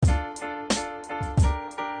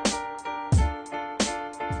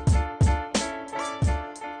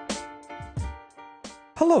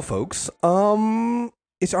Hello, folks.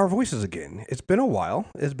 It's our voices again. It's been a while.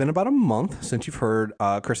 It's been about a month since you've heard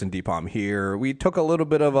Chris and Deepam here. We took a little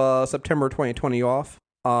bit of September 2020 off,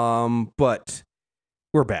 but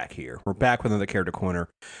we're back here. We're back with another Character Corner.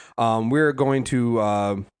 We're going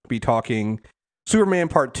to be talking Superman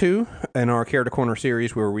Part 2 in our Character Corner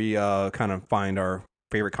series, where we kind of find our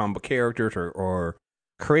favorite comic book characters or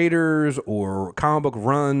creators or comic book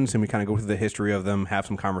runs, and we kind of go through the history of them, have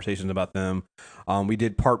some conversations about them. We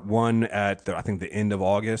did part 1 at I think the end of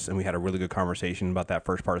August, and we had a really good conversation about that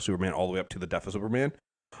first part of Superman all the way up to the death of Superman.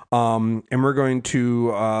 And we're going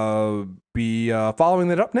to be following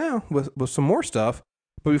that up now with some more stuff.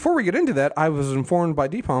 But before we get into that, I was informed by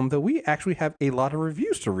Deepam that we actually have a lot of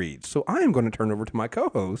reviews to read. So I am going to turn over to my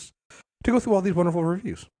co-host to go through all these wonderful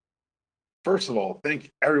reviews. First of all, thank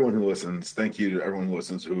everyone who listens. Thank you to everyone who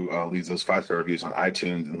listens who leaves those 5-star reviews on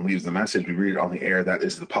iTunes and leaves the message. We read it on the air. That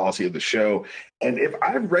is the policy of the show. And if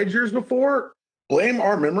I've read yours before, blame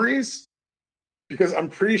our memories, because I'm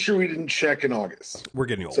pretty sure we didn't check in August. We're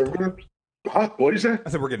getting old. So we're gonna, what did you say? I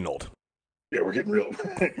said we're getting old. Yeah, we're getting real.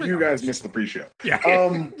 You guys missed the pre-show. Yeah.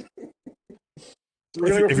 So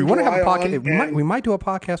if you want to have a podcast, we might do a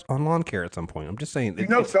podcast on lawn care at some point. I'm just saying. You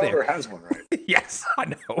know, Felder has one, right? Yes, I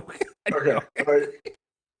know. Okay.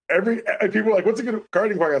 Like, people are like, "What's a good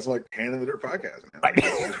gardening podcast?" I'm like, "Hand in the Dirt podcast."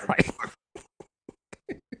 Right.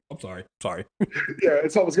 I'm sorry. Yeah,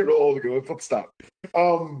 it's almost getting old ago. Let's stop.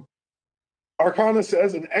 Arcana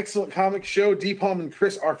says, an excellent comic show. Deepam and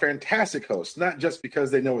Chris are fantastic hosts, not just because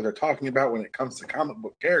they know what they're talking about when it comes to comic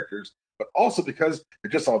book characters, but also because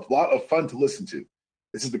they're just a lot of fun to listen to.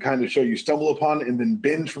 This is the kind of show you stumble upon and then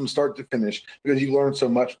binge from start to finish because you learn so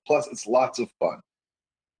much. Plus, it's lots of fun.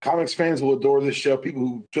 Comics fans will adore this show. People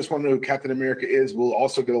who just want to know who Captain America is will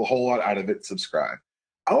also get a whole lot out of it. Subscribe.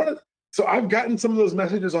 So I've gotten some of those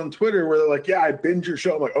messages on Twitter where they're like, "Yeah, I binge your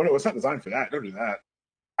show." I'm like, "Oh no, it's not designed for that. Don't do that."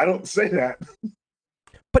 I don't say that.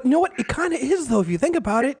 But you know what? It kind of is, though. If you think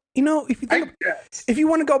about it, if you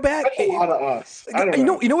want to go back, that's a lot of us. I don't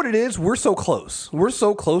know. You know what it is? We're so close. We're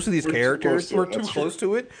so close to these characters. We're too close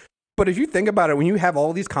to it. But if you think about it, when you have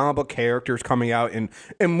all these comic book characters coming out, and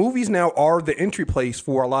movies now are the entry place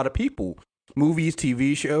for a lot of people, movies,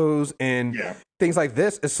 TV shows, and things like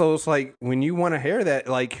this. So it's like when you want to hear that,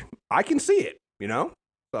 like I can see it,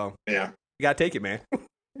 So yeah, you gotta take it, man.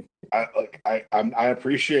 I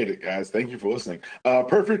appreciate it, guys. Thank you for listening.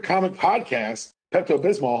 Perfect Comic Podcast,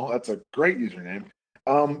 Pepto-Bismol. That's a great username.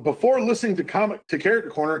 Before listening to Character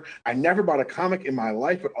Corner, I never bought a comic in my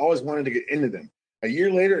life, but always wanted to get into them. A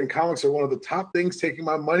year later, and comics are one of the top things taking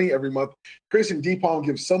my money every month. Chris and Deepam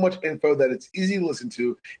give so much info that it's easy to listen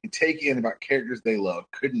to and take in about characters they love.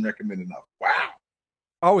 Couldn't recommend enough. Wow.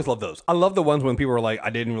 I always love those. I love the ones when people are like,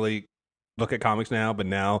 I didn't really look at comics now, but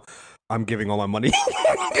now I'm giving all my money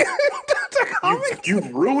to comics.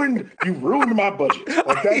 You've ruined my budget.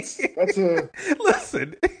 Like that's a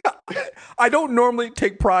listen. I don't normally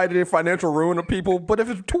take pride in the financial ruin of people, but if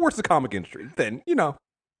it's towards the comic industry, then all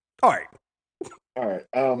right. All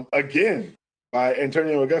right. Again, by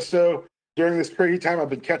Antonio Augusto. During this crazy time, I've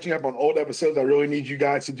been catching up on old episodes. I really need you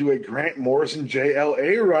guys to do a Grant Morrison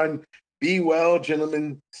JLA run. Be well,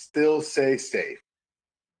 gentlemen. Still stay safe.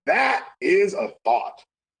 That is a thought.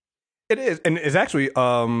 It is, and it's actually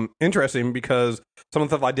interesting because some of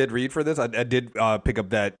the stuff I did read for this, I did pick up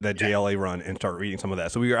that JLA run and start reading some of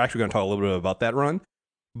that. So we are actually going to talk a little bit about that run.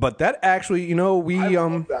 But that actually, I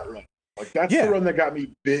love that run. Like that's the run that got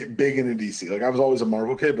me big into DC. Like I was always a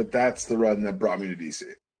Marvel kid, but that's the run that brought me to DC.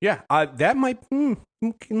 Yeah, that might. Let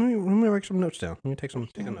me write some notes down. Let me take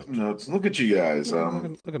notes. Look at you guys,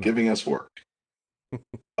 giving us work.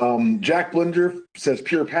 Jack Blinder says,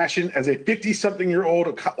 "Pure passion. As a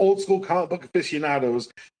 50-something-year-old old school comic book aficionados,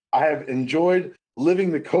 I have enjoyed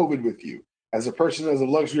living the COVID with you. As a person that has the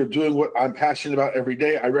luxury of doing what I'm passionate about every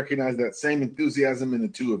day, I recognize that same enthusiasm in the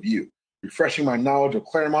two of you. Refreshing my knowledge of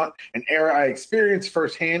Claremont, an era I experienced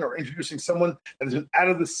firsthand, or introducing someone that has been out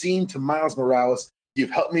of the scene to Miles Morales.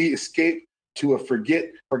 You've helped me escape to a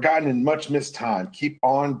forgotten and much missed time. Keep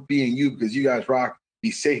on being you because you guys rock.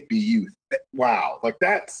 Be safe, be you." Wow. Like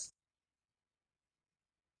that's,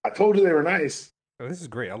 I told you they were nice. Oh, this is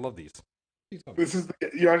great. I love these. This is,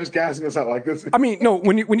 you're just gassing us out like this. I mean, no,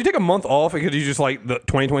 when you take a month off because you just like the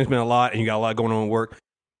 2020's been a lot and you got a lot going on at work,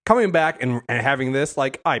 coming back and having this,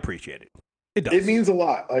 like, I appreciate it. It does. It means a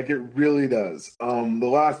lot. Like, it really does. The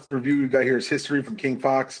last review we got here is History from King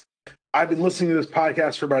Fox. I've been listening to this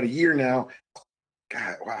podcast for about a year now.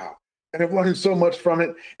 God, wow. And I've learned so much from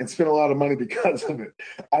it and spent a lot of money because of it.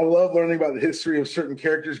 I love learning about the history of certain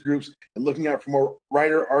characters, groups, and looking out for more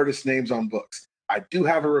writer-artist names on books. I do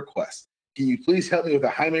have a request. Can you please help me with a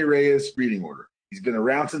Jaime Reyes reading order? He's been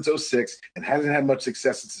around since '06 and hasn't had much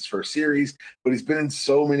success since his first series, but he's been in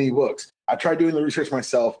so many books. I tried doing the research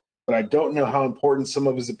myself, but I don't know how important some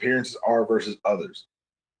of his appearances are versus others.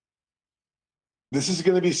 This is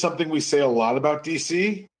going to be something we say a lot about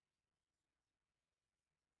DC.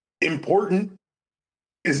 Important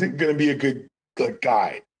isn't going to be a good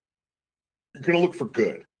guide. You're going to look for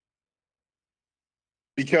good.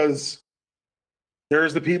 Because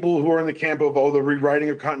there's the people who are in the camp of, the rewriting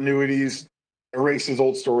of continuities erases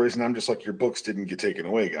old stories, and I'm just like, your books didn't get taken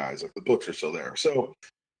away, guys. Like, the books are still there. So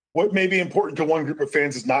what may be important to one group of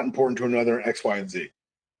fans is not important to another, X, Y, and Z.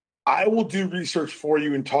 I will do research for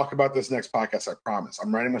you and talk about this next podcast, I promise.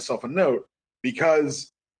 I'm writing myself a note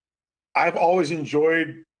because I've always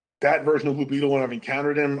enjoyed that version of Blue Beetle when I've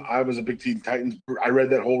encountered him. I was a big Teen Titans. I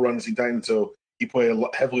read that whole run of Teen Titans, so he played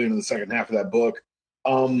heavily into the second half of that book.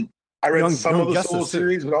 I read some of the Solo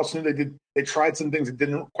series, but also they tried some things that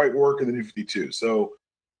didn't quite work in the New 52. So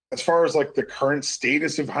as far as like the current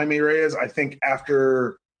status of Jaime Reyes, I think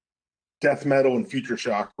after Death Metal and Future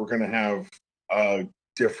Shock, we're going to have a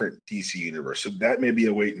different DC universe. So that may be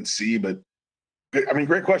a wait and see, but I mean,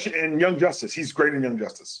 great question. And Young Justice, he's great in Young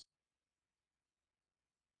Justice.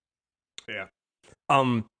 Yeah.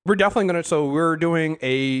 We're definitely going to, so we're doing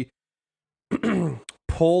a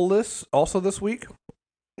poll list also this week.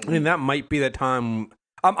 I mean, that might be the time.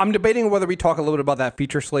 I'm debating whether we talk a little bit about that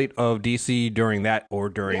feature slate of DC during that or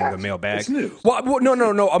during the mailbag. Well,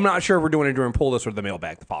 no. I'm not sure if we're doing it during poll list or the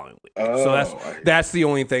mailbag the following week. So that's the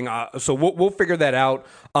only thing. So we'll figure that out.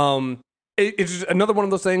 It's just another one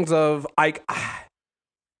of those things of I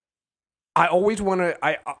always want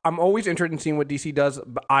to. I'm always interested in seeing what DC does,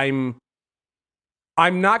 but I'm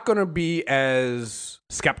not going to be as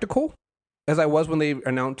skeptical as I was when they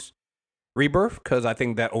announced Rebirth, because I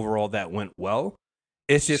think that overall that went well.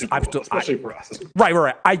 It's just especially for us.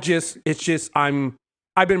 Right.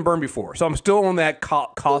 I've been burned before, so I'm still on that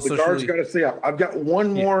cautiously. The guard's got to stay up. I've got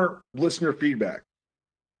one more listener feedback.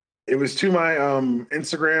 It was to my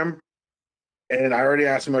Instagram, and I already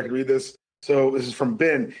asked him if I could read this. So this is from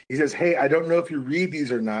Ben. He says, "Hey, I don't know if you read these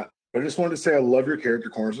or not, but I just wanted to say I love your character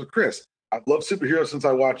corners with Chris. I've loved superheroes since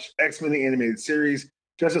I watched X-Men the animated series,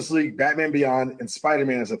 Justice League, Batman Beyond, and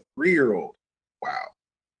Spider-Man as a 3-year-old. Wow.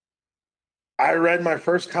 I read my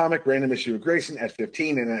first comic, Random Issue of Grayson, at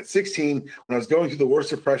 15, and at 16, when I was going through the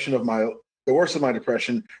worst of my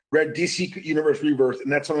depression, read DC Universe Rebirth,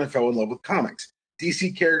 and that's when I fell in love with comics.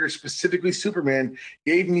 DC characters, specifically Superman,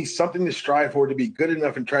 gave me something to strive for, to be good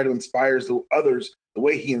enough and try to inspire others the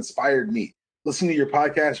way he inspired me. Listening to your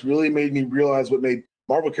podcast really made me realize what made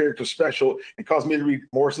Marvel characters special and caused me to read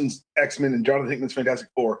Morrison's X-Men and Jonathan Hickman's Fantastic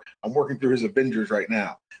Four. I'm working through his Avengers right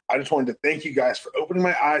now. I just wanted to thank you guys for opening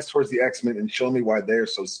my eyes towards the X-Men and showing me why they're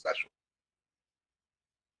so special."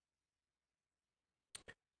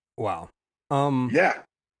 Wow. Yeah.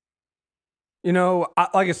 You know,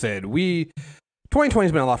 like I said, 2020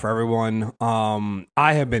 has been a lot for everyone.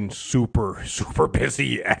 I have been super, super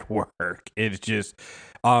busy at work. It's just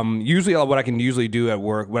usually what I can usually do at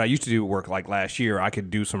work, what I used to do at work like last year, I could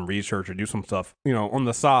do some research or do some stuff, on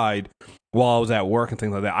the side while I was at work and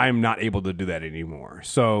things like that. I am not able to do that anymore.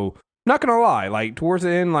 So, not gonna lie, like towards the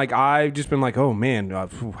end, like I've just been like, oh man,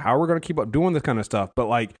 how are we gonna keep up doing this kind of stuff? But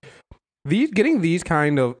like getting this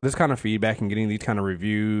kind of feedback and getting these kind of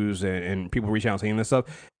reviews and people reaching out and saying this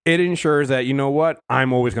stuff, it ensures that, you know what,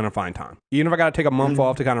 I'm always going to find time. Even if I got to take a month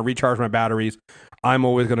off to kind of recharge my batteries, I'm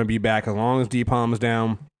always going to be back. As long as D-Palm's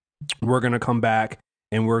down, we're going to come back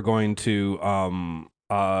and we're going to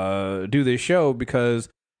do this show because,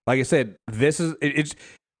 like I said, it's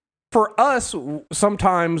for us,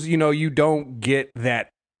 sometimes, you don't get that,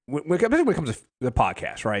 especially when it comes to the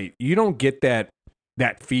podcast, right? You don't get that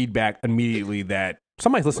feedback immediately that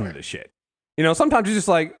somebody's listening to this shit. Sometimes you're just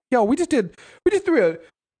like, yo, we just threw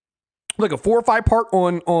a 4 or 5 part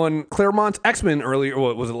on Claremont's X-Men earlier.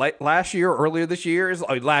 What was it, last year or earlier this year? It's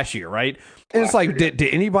like last year, right? And it's like, did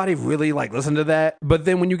anybody really like listen to that? But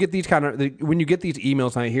then when you get these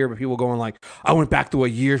emails and I hear people going like, I went back through a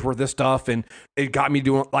year's worth of stuff and it got me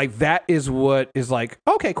doing like that is what is like,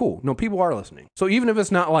 okay, cool. No, people are listening. So even if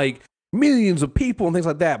it's not like millions of people and things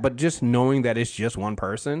like that, but just knowing that it's just one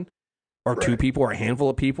person or two people or a handful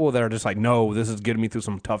of people that are just like, no, this is getting me through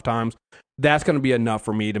some tough times, that's going to be enough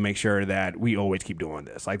for me to make sure that we always keep doing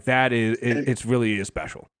this. Like that is, it's really is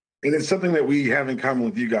special. And it's something that we have in common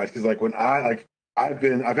with you guys. Because like when I've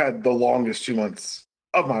had the longest 2 months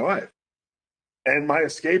of my life, and my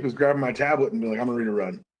escape is grabbing my tablet and being like, I'm going to read a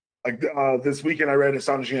run. Like this weekend, I read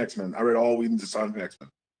Astonishing X-Men. I read all Whedon's Astonishing X-Men.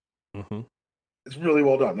 Mm-hmm. It's really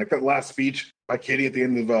well done. Like that last speech by Kitty at the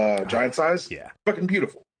end of Giant Size. Yeah. Fucking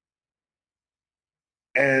beautiful.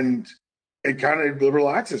 And it kind of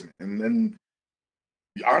relaxes me. And then,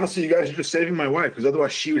 honestly, you guys are just saving my wife because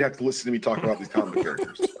otherwise she would have to listen to me talk about these comic book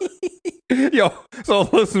characters. Yo, so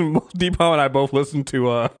listen, Deepak and I both listened to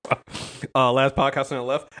last podcast on the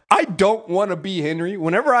left. I don't want to be Henry.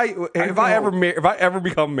 Whenever if I ever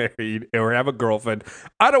become married or have a girlfriend,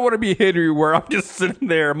 I don't want to be Henry where I'm just sitting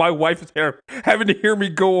there, my wife is there having to hear me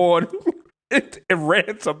go on and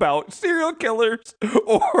rants about serial killers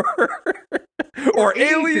or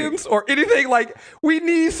aliens or anything. Like, we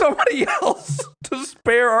need somebody else to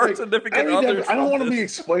spare our significant others. I don't want to be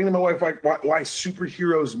explaining to my wife why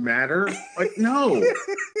superheroes matter. Like, no.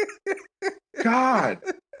 God,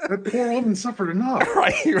 that poor woman suffered enough.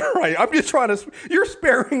 Right. I'm just trying to. You're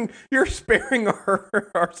sparing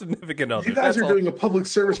our significant others. You guys are doing a public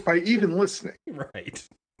service by even listening. Right.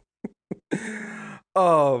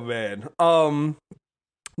 Oh man.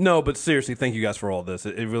 No, but seriously, thank you guys for all this.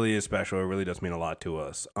 It really is special. It really does mean a lot to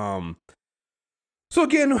us. So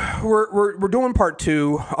again, we're doing part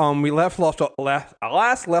 2. We last left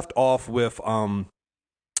off with the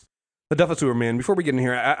death of Superman. Before we get in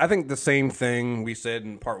here, I think the same thing we said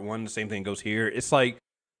in part 1, the same thing goes here. It's like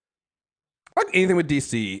anything with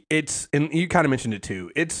DC. And you kind of mentioned it too.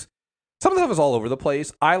 Some of the stuff is all over the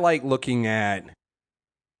place. I like looking at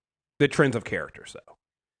the trends of characters though.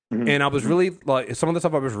 Mm-hmm. And I was really like, some of the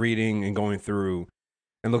stuff I was reading and going through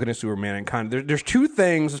and looking at Superman and kind of, there's 2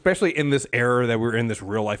 things, especially in this era that we're in, this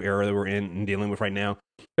real life era that we're in and dealing with right now,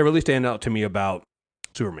 that really stand out to me about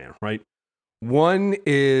Superman, right? One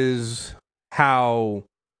is how,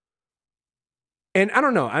 and I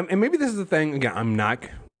don't know, and maybe this is the thing, again, me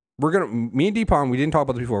and Deepak, we didn't talk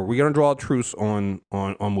about this before, we're going to draw a truce on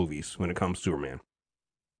movies when it comes to Superman.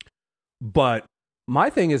 But my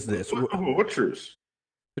thing is this. What truce?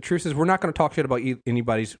 The truth is, we're not going to talk shit about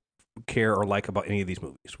anybody's care or like about any of these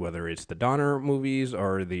movies, whether it's the Donner movies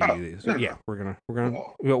or we're gonna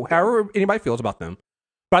however anybody feels about them.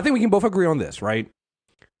 But I think we can both agree on this, right?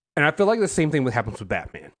 And I feel like the same thing happens with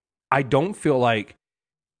Batman. I don't feel like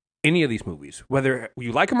any of these movies, whether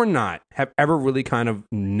you like them or not, have ever really kind of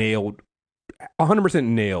 100%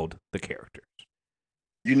 nailed the characters.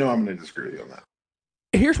 You know I'm going to disagree with you on that.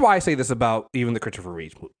 Here's why I say this about even the Christopher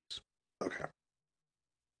Reeve movies. Okay.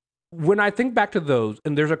 When I think back to those,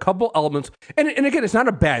 and there's a couple elements, and again, it's not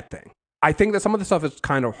a bad thing. I think that some of the stuff is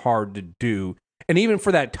kind of hard to do, and even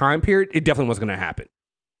for that time period, it definitely was going to happen.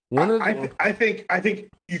 I think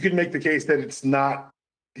you can make the case that it's not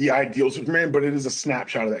the ideal Superman, but it is a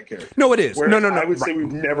snapshot of that character. No, it is. Whereas No. I would say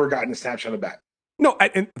we've never gotten a snapshot of Batman. No,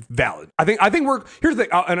 and valid. I think we're here's the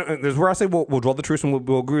thing. And this is where I say we'll draw the truce and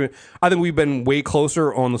we'll agree. I think we've been way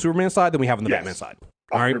closer on the Superman side than we have on the Batman side.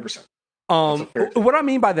 All right. 100%. What I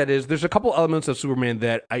mean by that is there's a couple elements of Superman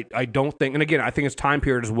that I don't think, and again, I think it's time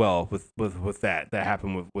period as well with that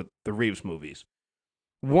happened with the Reeves movies.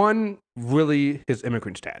 One, really his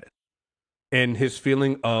immigrant status and his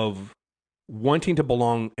feeling of wanting to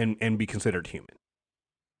belong and be considered human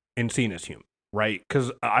and seen as human, right?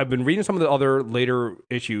 Because I've been reading some of the other later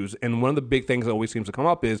issues, and one of the big things that always seems to come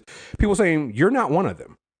up is people saying, you're not one of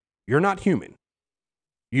them. You're not human.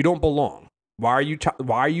 You don't belong. Why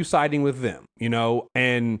are you siding with them? You know,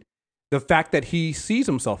 and the fact that he sees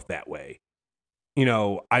himself that way, you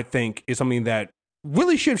know, I think is something that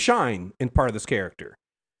really should shine in part of this character.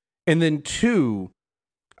 And then 2,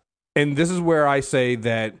 and this is where I say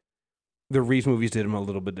that the Reeves movies did him a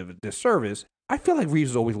little bit of a disservice. I feel like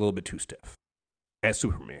Reeves is always a little bit too stiff as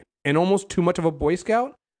Superman and almost too much of a Boy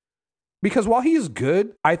Scout. Because while he is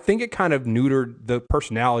good, I think it kind of neutered the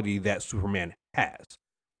personality that Superman has.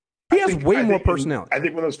 He has way more personality. I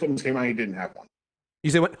think when those films came out, he didn't have one.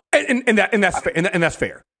 You say what? And that's fair. And that's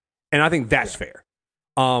fair. And I think that's fair.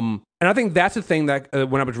 And I think that's the thing that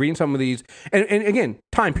when I was reading some of these, and again,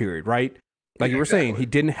 time period, right? Like you were saying, he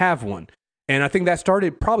didn't have one. And I think that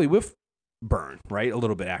started probably with Byrne, right? A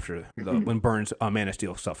little bit after when Byrne's Man of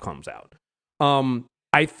Steel stuff comes out.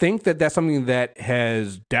 I think that that's something that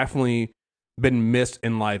has definitely been missed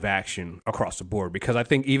in live action across the board. Because I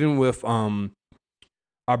think even with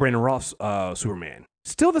Brandon Routh's Superman,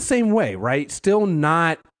 still the same way, right? Still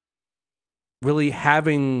not really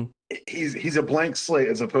having. He's a blank slate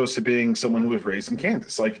as opposed to being someone who was raised in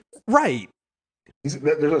Kansas. Like, right.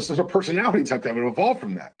 There's a personality type that would evolve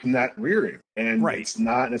from that rearing, and it's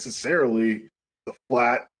not necessarily the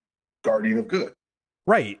flat guardian of good,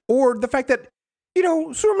 right? Or the fact that, you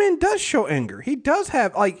know, Superman does show anger. He does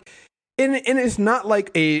have, like, And it's not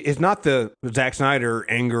like it's not the Zack Snyder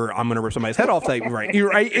anger, I'm gonna rip somebody's head off type, right? You're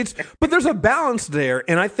right. But there's a balance there,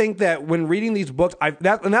 and I think that when reading these books, and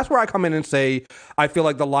that's where I come in and say I feel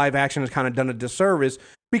like the live action has kind of done a disservice,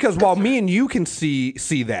 because while me and you can see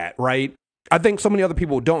that, right? I think so many other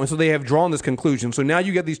people don't, and so they have drawn this conclusion. So now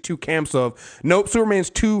you get these two camps of nope, Superman's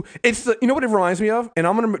too. You know what it reminds me of, and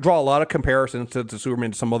I'm going to draw a lot of comparisons to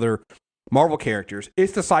Superman to some other Marvel characters.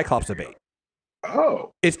 It's the Cyclops debate.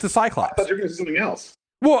 Oh, it's the Cyclops. I thought you were going to say something else.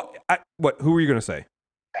 Well, what? Who were you going to say?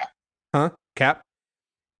 Cap. Huh? Cap.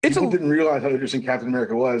 People didn't realize how interesting Captain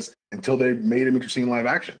America was until they made him interesting in live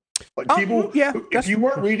action. Like people, if you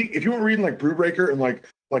weren't reading like Brewbreaker and like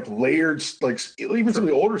layered, like even some of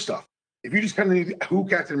the older stuff. If you just kind of knew who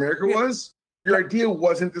Captain America was, your idea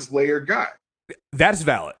wasn't this layered guy. That's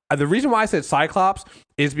valid. The reason why I said Cyclops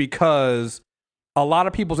is because a lot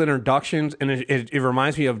of people's introductions, and it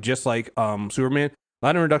reminds me of just like Superman, a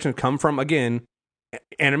lot of introductions come from, again,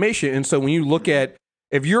 animation. And so when you look at,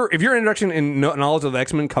 if your introduction and knowledge of the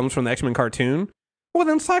X-Men comes from the X-Men cartoon, well,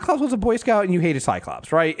 then Cyclops was a Boy Scout and you hated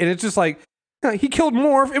Cyclops, right? And it's just like, he killed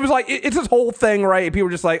Morph. It was like, it's this whole thing, right? And people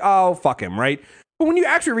were just like, oh, fuck him, right? But when you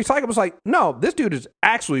actually read Cyclops, it's like, no, this dude is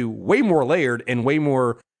actually way more layered and way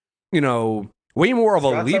more, way more of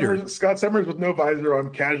a leader. Scott Summers with no visor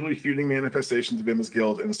on, casually shooting manifestations of Emma's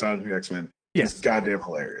Guild and Astonishing X-Men. Yes. It's goddamn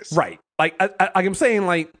hilarious. Right. Like, I'm saying,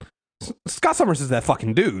 like, Scott Summers is that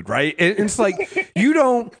fucking dude, right? It's like, you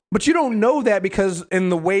don't know that because in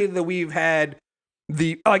the way that we've had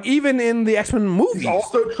even in the X-Men movies. He's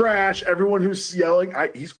also trash. Everyone who's yelling,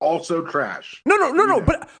 he's also trash. No.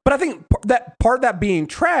 But I think that part of that being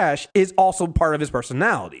trash is also part of his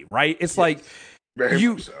personality, right? It's like, very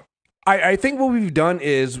much so. I think what we've done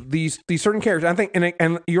is these certain characters, I think,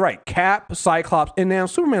 and you're right, Cap, Cyclops, and now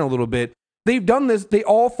Superman a little bit, they've done this, they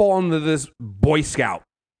all fall into this Boy Scout.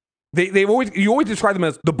 You always describe them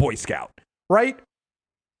as the Boy Scout, right?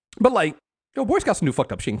 But like, Boy Scouts can do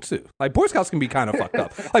fucked up shit too. Like, Boy Scouts can be kind of fucked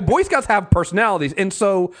up. Like, Boy Scouts have personalities. And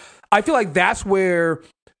so I feel like that's where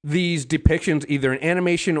these depictions, either in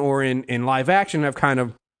animation or in live action, have kind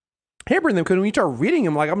of hampered them. Because when you start reading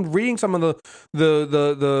them, like, I'm reading some of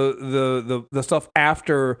the stuff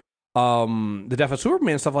after the death of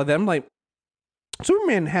Superman and stuff like that. I'm like,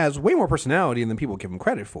 Superman has way more personality than people give him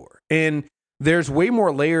credit for. And there's way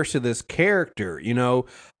more layers to this character,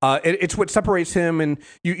 it's what separates him. And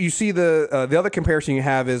you see the other comparison you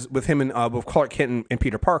have is with him and with Clark Kent and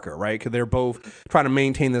Peter Parker, right? Because they're both trying to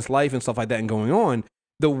maintain this life and stuff like that and going on.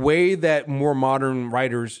 The way that more modern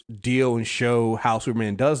writers deal and show how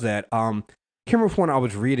Superman does that. Can't remember one I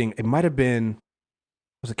was reading. It might have been,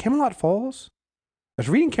 was it Camelot Falls? I was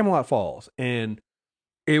reading Camelot Falls, and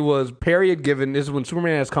it was Perry had given. This is when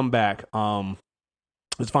Superman has come back.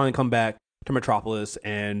 Has finally come back to Metropolis,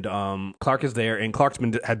 and Clark is there, and Clark's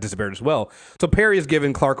had disappeared as well. So Perry has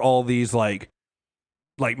given Clark all these like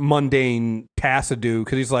mundane tasks to do,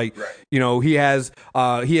 because he's like, right. He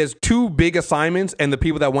has two big assignments, and the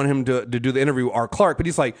people that want him to do the interview are Clark. But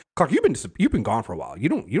he's like, Clark, you've been gone for a while. You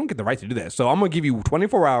don't get the right to do that. So I'm gonna give you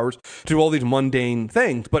 24 hours to do all these mundane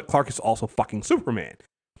things. But Clark is also fucking Superman.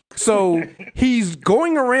 So he's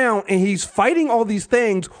going around and he's fighting all these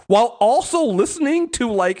things while also listening to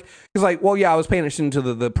he's like, well, yeah, I was paying attention to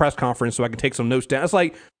the press conference so I can take some notes down. It's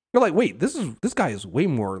like, you're like, wait, this guy is way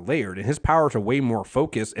more layered, and his powers are way more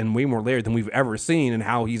focused and way more layered than we've ever seen, and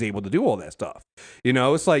how he's able to do all that stuff.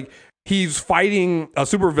 It's like he's fighting a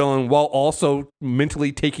supervillain while also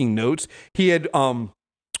mentally taking notes. He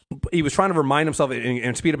was trying to remind himself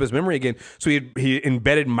and speed up his memory again. So he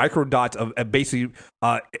embedded micro dots of basically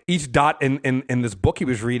each dot in this book he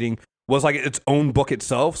was reading was like its own book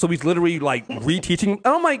itself. So he's literally like reteaching. And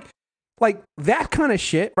I'm like that kind of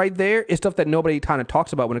shit right there is stuff that nobody kind of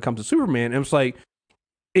talks about when it comes to Superman. And it's like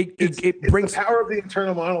it brings the power of the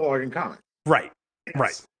internal monologue in comics. Right. It's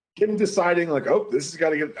right. Him deciding like, oh, this is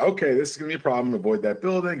gonna be a problem. Avoid that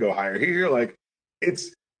building. Go higher here. Like,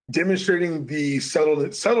 it's demonstrating the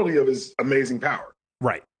subtlety of his amazing power.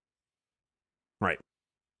 Right.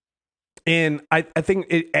 And I think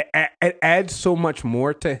it adds so much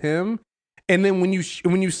more to him. And then when you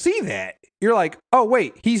see that, you're like, oh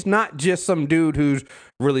wait, he's not just some dude who's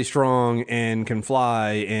really strong and can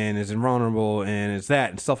fly and is invulnerable and is that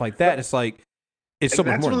and stuff like that. It's like, it's so much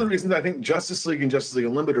more. That's one of the reasons I think Justice League and Justice League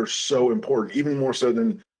Unlimited are so important, even more so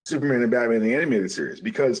than Superman and Batman, the animated series,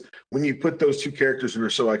 because when you put those two characters who are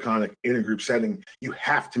so iconic in a group setting, you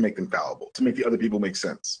have to make them fallible to make the other people make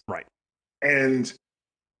sense. Right. And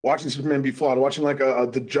watching Superman be flawed, watching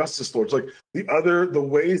the Justice Lords, like the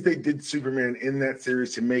ways they did Superman in that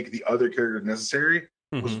series to make the other characters necessary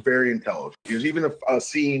was very intelligent. There's even a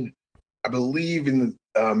scene I believe in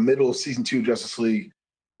the middle of season 2 of Justice League,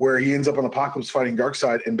 where he ends up on Apocalypse fighting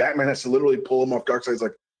Darkseid, and Batman has to literally pull him off Darkseid's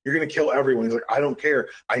like, "You're going to kill everyone." He's like, "I don't care.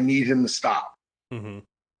 I need him to stop." Mm-hmm.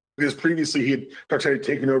 Because previously Darkseid had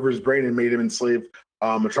taken over his brain and made him enslave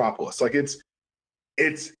Metropolis. Like it's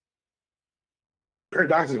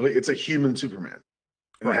paradoxically, it's a human Superman,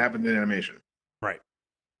 and Right. it happened in animation. Right.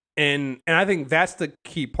 And I think that's the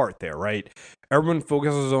key part there, right? Everyone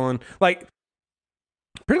focuses on like,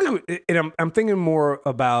 particularly, and I'm thinking more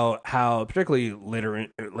about how, particularly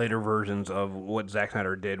later versions of what Zack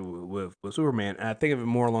Snyder did with Superman. And I think of it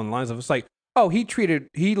more along the lines of it's like, oh, he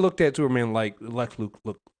looked at Superman like Lex Luke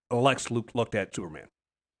looked at Superman,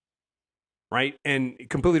 right? And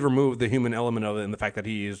completely removed the human element of it and the fact that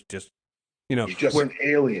he is just, He's just an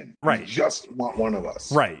alien. Right. He's just one of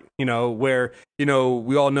us. Right. Where,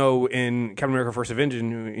 we all know in Captain America First Avenger,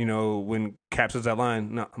 when Cap says that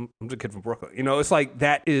line, no, I'm just a kid from Brooklyn. It's like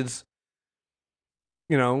that is,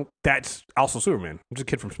 that's also Superman. I'm just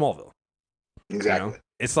a kid from Smallville. Exactly.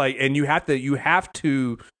 It's like, and you can't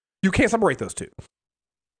separate those two.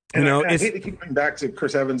 And I hate to keep coming back to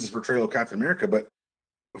Chris Evans' portrayal of Captain America, but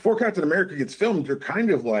before Captain America gets filmed, you're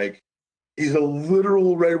kind of like, he's a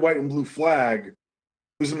literal red, white, and blue flag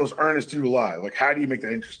who's the most earnest dude alive. Like, how do you make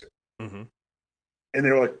that interesting? Mm-hmm. And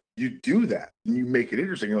they're like, you do that, and you make it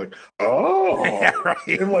interesting. You're like, oh, yeah, right.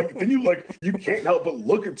 And then you can't help but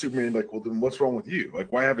look at Superman and like, well, then what's wrong with you?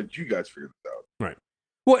 Like, why haven't you guys figured this out? Right.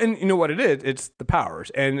 Well, and you know what it is? It's the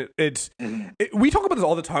powers, and we talk about this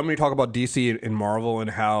all the time when we talk about DC and Marvel,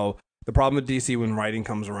 and how the problem with DC when writing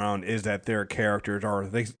comes around is that their characters are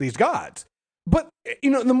these gods. But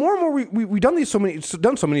the more and more we've done so many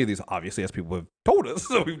of these, obviously, as people have told us,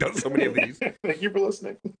 so we've done so many of these. Thank you for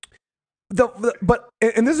listening. But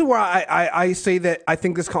this is where I say that I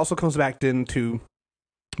think this also comes back into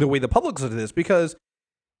the way the public looks at this, because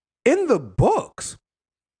in the books,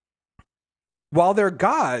 while they're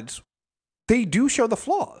gods, they do show the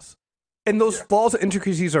flaws, and those flaws and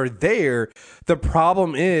intricacies are there. The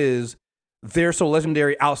problem is they're so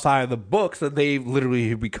legendary outside of the books that they've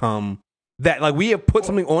literally become that, like, we have put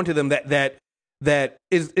something onto them that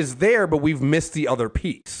is there, but we've missed the other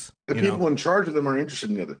piece. The people in charge of them are interested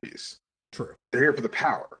in the other piece. True. They're here for the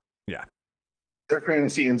power. Yeah. Their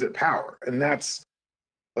fantasy ends at power. And that's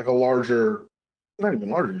like a larger, not even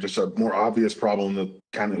larger, just a more obvious problem of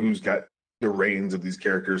kind of who's got the reins of these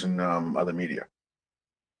characters in other media.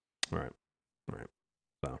 Right.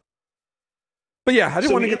 So, but yeah, I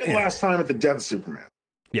didn't want to get last time at the death of Superman.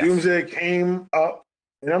 Yes. Doomsday came up,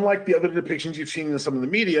 and unlike the other depictions you've seen in some of the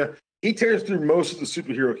media, he tears through most of the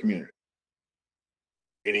superhero community.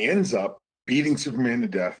 And he ends up beating Superman to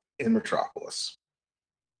death in Metropolis.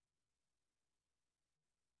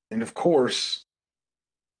 And of course,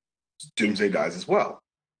 Doomsday dies as well.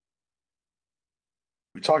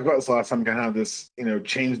 We talked about this last time, kind of how this,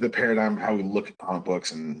 changed the paradigm of how we look at comic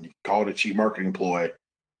books, and you call it a cheap marketing ploy.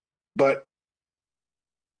 But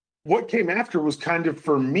what came after was kind of,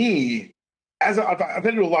 for me, as I've had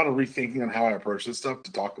to do a lot of rethinking on how I approach this stuff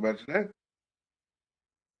to talk about it today.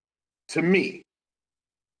 To me,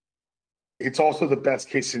 it's also the best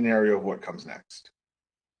case scenario of what comes next.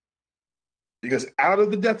 Because out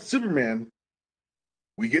of the death of Superman,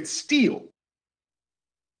 we get Steel,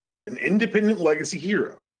 an independent legacy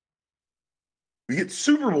hero. We get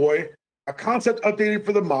Superboy, a concept updated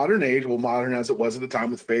for the modern age, well, modern as it was at the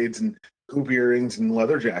time with fades and hoop earrings and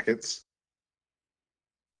leather jackets.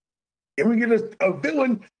 And we get a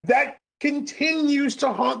villain that continues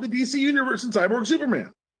to haunt the DC universe in Cyborg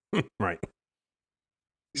Superman. Right.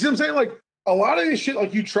 You see what I'm saying? Like, a lot of this shit,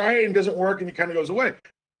 like, you try it and it doesn't work and it kind of goes away.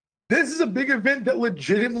 This is a big event that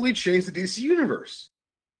legitimately changed the DC universe.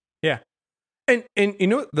 Yeah. And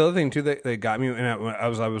the other thing too that got me, and I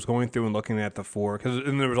was going through and looking at the four, because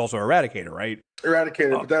there was also Eradicator, right?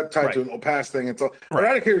 Eradicator, but that tied to an old past thing. It's all,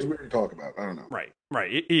 Eradicator is weird to talk about. I don't know. Right.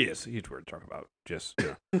 He is. He's weird to talk about. Just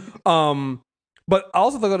but I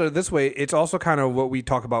also look at it this way. It's also kind of what we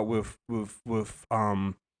talk about with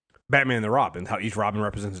Batman and the Robin, how each Robin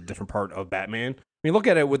represents a different part of Batman. I mean, look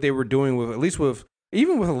at it, what they were doing with, at least with,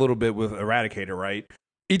 even with a little bit with Eradicator, right?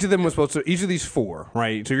 Each of them was supposed to, each of these four,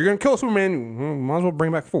 right? So you're going to kill Superman, might as well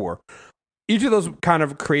bring back four. Each of those kind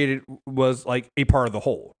of was like a part of the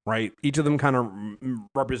whole, right? Each of them kind of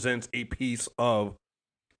represents a piece of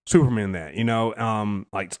Superman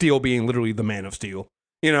like Steel being literally the Man of Steel.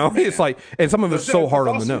 It's like, and some of it's so hard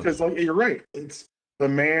on the nose. Because, like, you're right. It's the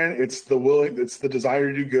man, it's the willing, it's the desire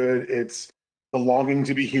to do good, it's the longing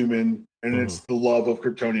to be human, and it's the love of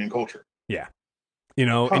Kryptonian culture. Yeah.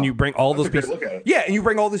 And you bring all those pieces. Yeah, and you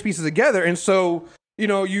bring all these pieces together, and so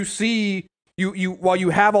you see you while you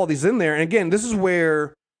have all these in there, and again, this is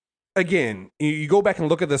where again you go back and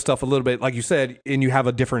look at this stuff a little bit, like you said, and you have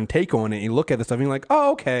a different take on it. You look at this stuff, and you're like,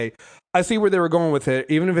 oh, okay, I see where they were going with it,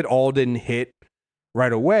 even if it all didn't hit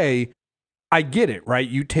right away. I get it, right?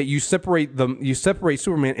 You separate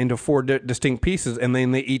Superman into four distinct pieces, and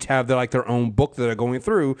then they each have their own book that they're going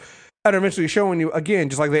through, and eventually showing you again,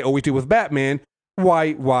 just like they always do with Batman,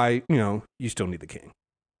 why you still need the King.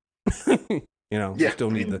 You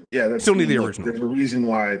still need the original. There's a reason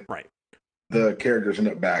why, right? The characters end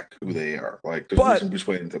up back who they are. Like there's a reason Bruce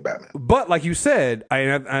Wayne into Batman. But like you said,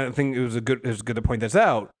 I think it was good to point this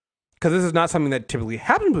out, because this is not something that typically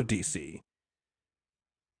happens with DC.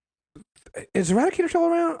 Is Eradicator still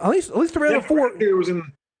around? At least around 4. Eradicator was in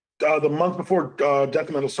the month before Death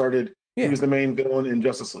Metal started. Yeah. He was the main villain in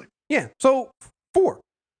Justice League. Yeah. So 4.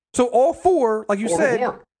 So all 4, like you said.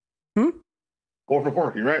 4 for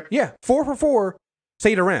 4. You're right. Yeah. 4 for 4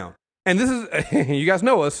 stayed around. And this is, you guys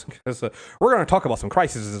know us, because we're going to talk about some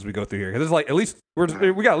crises as we go through here. Because it's at least we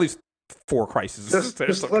got at least 4 crises. Just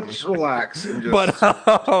let's relax. And just...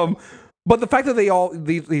 But the fact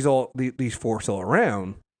that these 4 still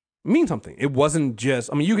around mean something. It wasn't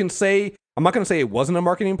just, you can say, I'm not going to say it wasn't a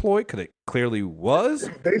marketing ploy, because it clearly was.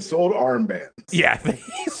 They sold armbands. Yeah, they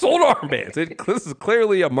sold armbands. This is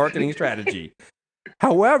clearly a marketing strategy.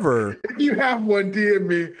 However, if you have one, DM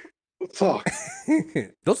me. We'll talk.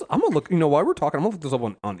 I'm gonna look. While we're talking, I'm gonna look this up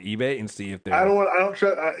on eBay and see if they're. I don't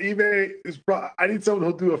trust eBay. I need someone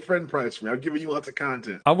who'll do a friend price for me. I'm giving you lots of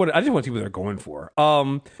content. I just want to see what they're going for.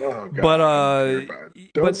 Oh God.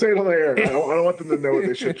 Don't say it on the air. I don't want them to know what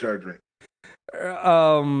they should charge me.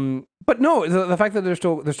 But no, the fact that they're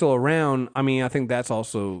still around. I think that's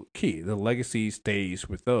also key. The legacy stays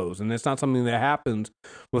with those, and it's not something that happens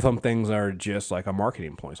with some things that are just like a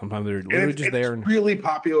marketing point. Sometimes they're literally just there. It's really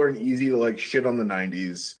popular and easy to shit on the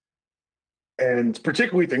 '90s, and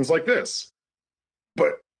particularly things like this.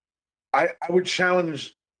 But I would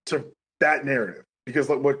challenge to that narrative, because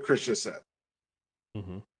like what Chris just said.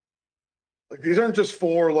 Mm-hmm. These aren't just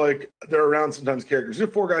 4 they're around sometimes characters. These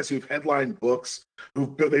are 4 guys who've headlined books,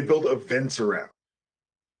 they build events around.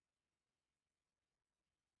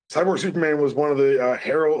 Cyborg Superman was one of the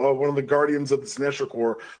one of the guardians of the Sinestro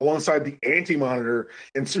Corps, alongside the Anti-Monitor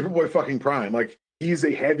and Superboy fucking Prime. He's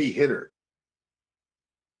a heavy hitter.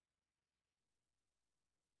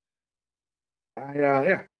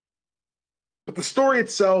 Yeah. But the story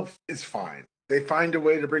itself is fine. They find a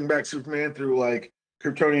way to bring back Superman through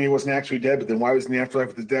Kryptonian wasn't actually dead, but then why was in the afterlife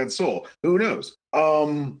with his dad's soul? Who knows?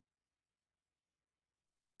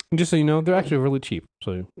 Just so you know, they're actually really cheap,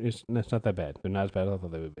 so it's not that bad. They're not as bad as I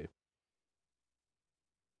thought they would be.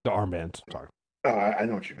 The armbands, sorry. I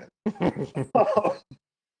know what you meant.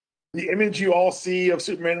 The image you all see of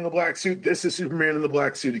Superman in the black suit, this is Superman in the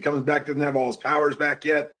black suit. He comes back, doesn't have all his powers back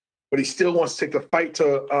yet, but he still wants to take the fight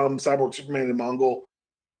to Cyborg Superman and Mongol.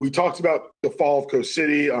 We talked about the fall of Coast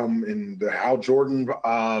City in the Hal Jordan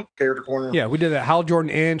character corner. Yeah, we did that. Hal Jordan,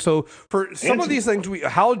 and so for some of these things,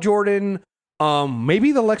 Hal Jordan,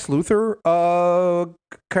 maybe the Lex Luthor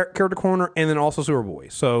character corner, and then also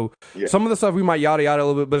Superboy. So some of the stuff we might yada a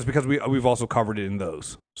little bit, but it's because we've also covered it in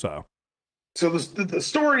those. So the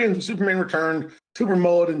story in Superman Returned, Super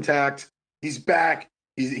Mullet intact. He's back.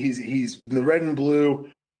 He's in the red and blue,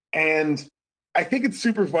 and I think it's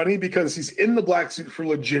super funny because he's in the black suit for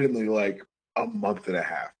legitimately a month and a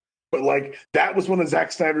half. But that was one of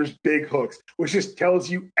Zack Snyder's big hooks, which just tells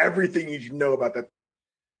you everything you should know about that.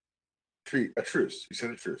 A truce. You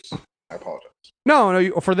said a truce. I apologize.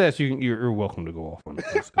 No. For this, you're welcome to go off on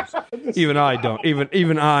it. Even I don't.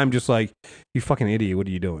 Even I'm just like, you fucking idiot. What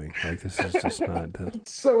are you doing? This is just not.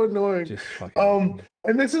 It's so annoying. Just fucking.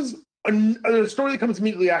 And this is a story that comes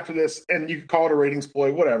immediately after this, and you can call it a ratings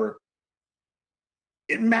ploy, whatever.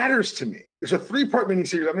 It matters to me. There's a 3-part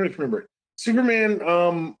miniseries. I don't know if you remember it. Superman,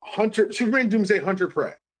 Superman Doomsday Hunter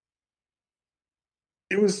Prey.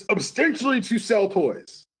 It was ostensibly to sell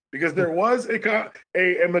toys, because there was a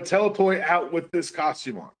Mattel toy out with this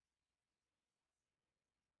costume on.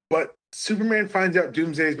 But Superman finds out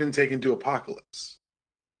Doomsday's been taken to Apocalypse.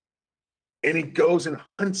 And he goes and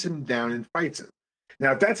hunts him down and fights him.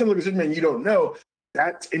 Now, if that's something like Superman you don't know,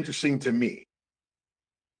 that's interesting to me.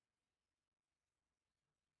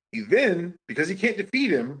 He then, because he can't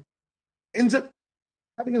defeat him, ends up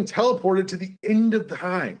having him teleported to the end of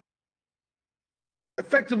time,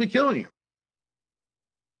 effectively killing him.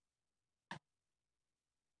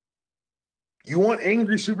 You want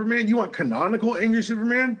angry Superman? You want canonical angry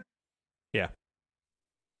Superman? Yeah.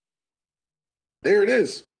 There it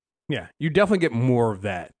is. Yeah, you definitely get more of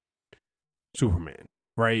that Superman,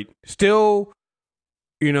 right? Still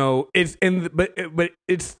You know, but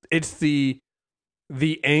it's the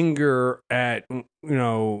anger at, you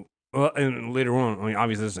know, well, and later on, I mean,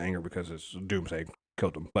 obviously this is anger because it's Doomsday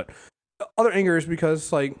killed him, but other anger is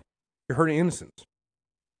because like you're hurting innocents.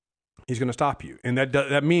 He's going to stop you, and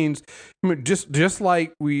that means, I mean, just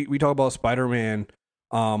like we talk about Spider-Man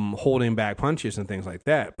holding back punches and things like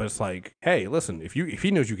that, but it's like, hey, listen, if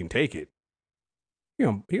he knows you can take it, he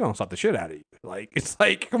gonna stop the shit out of you. Like, it's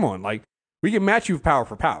like, come on, like, we can match you power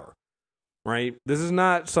for power, right? This is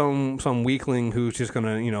not some weakling who's just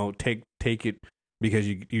gonna, you know, take it because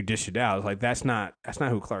you dish it out. It's like that's not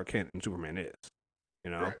who Clark Kent and Superman is,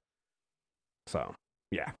 you know. Right. So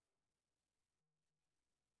yeah.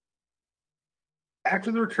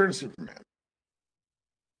 After the return of Superman,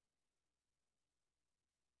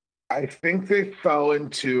 I think they fell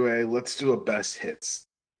into a let's do a best hits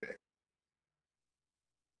thing.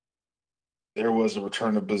 There was a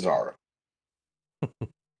return of Bizarro.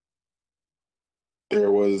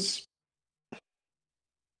 There was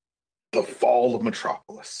the fall of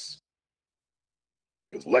Metropolis.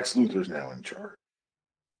 Because Lex Luthor's now in charge.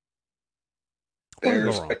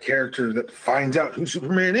 There's a character that finds out who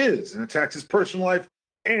Superman is and attacks his personal life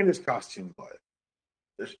and his costume life.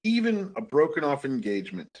 There's even a broken off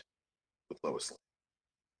engagement with Lois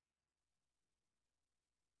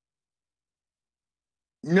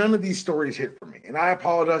Lane. None of these stories hit for me, and I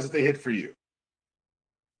apologize if they hit for you.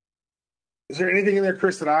 Is there anything in there,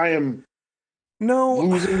 Chris, that I am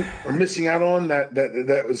losing or missing out on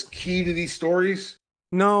that was key to these stories?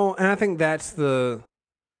 No, and I think that's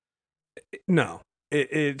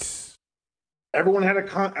it's everyone had a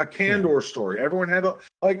Kandor story. Everyone had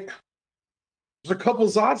there's a couple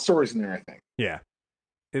Zod stories in there, I think. Yeah,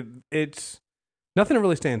 it's nothing that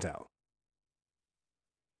really stands out.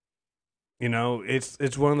 You know,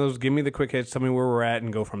 it's one of those give me the quick hits, tell me where we're at,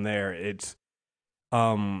 and go from there. It's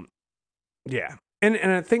yeah, and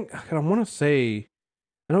I think I want to say,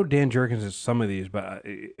 I know Dan Jurgens is some of these, but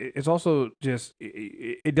it's also just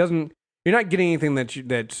it doesn't. You're not getting anything that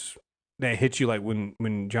hits you like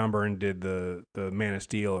when John Byrne did the Man of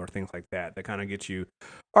Steel or things like that. That kind of gets you.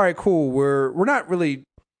 All right, cool. We're not really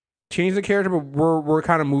changing the character, but we're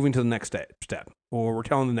kind of moving to the next step, or we're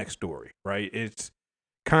telling the next story. Right? It's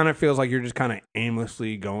kind of feels like you're just kind of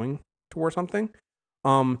aimlessly going towards something.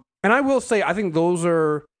 And I will say, I think those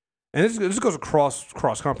are, and this goes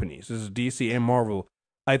across companies. This is DC and Marvel.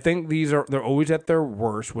 I think they're always at their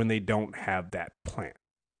worst when they don't have that plan.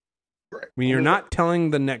 Right. When you're not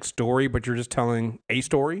telling the next story, but you're just telling a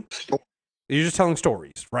story. You're just telling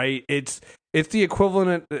stories, right? It's the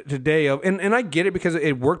equivalent today of, and I get it because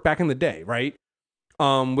it worked back in the day, right?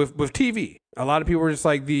 With TV, a lot of people were just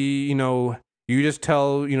like you just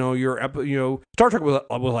tell, Star Trek was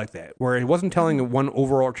like that, where it wasn't telling one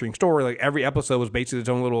overarching story. Like every episode was basically its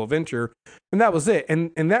own little adventure, and that was it.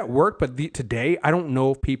 And that worked. But today, I don't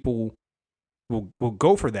know if people will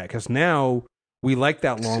go for that because now we like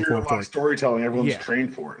that long form storytelling. Everyone's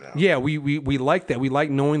trained for it now. Yeah, we like that. We like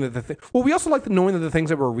knowing that we also like knowing that the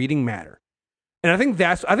things that we're reading matter. And I think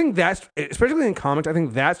that's especially in comics. I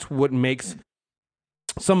think that's what makes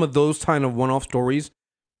some of those kind of one-off stories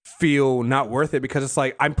feel not worth it, because it's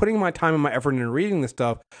like I'm putting my time and my effort into reading this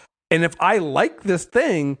stuff, and if I like this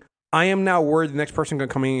thing, I am now worried the next person going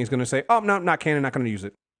to come in is going to say, "Oh, no, not canon, not going to use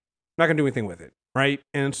it, not going to do anything with it," right?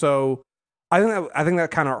 And so I think that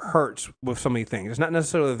kind of hurts with so many things. It's not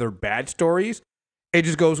necessarily that they're bad stories. It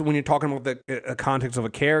just goes when you're talking about the context of a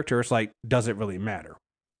character. It's like, does it really matter?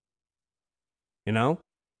 You know.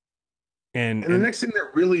 And the next thing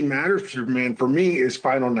that really matters, Superman, for me is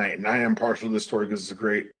Final Night, and I am partial to this story because it's a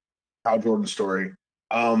great Hal Jordan story.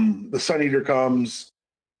 The Sun Eater comes,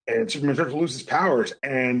 and Superman starts to lose his powers,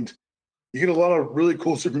 and you get a lot of really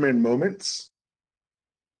cool Superman moments.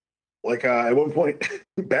 Like at one point,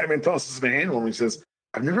 Batman tosses him a hand when he says,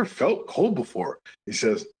 "I've never felt cold before." He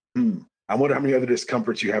says, "I wonder how many other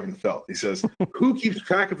discomforts you haven't felt." He says, "Who keeps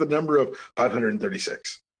track of the number of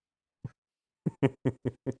 536?"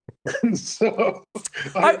 And so,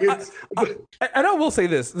 and I will say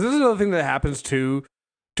this is another thing that happens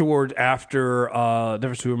towards after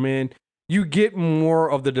Different Superman. You get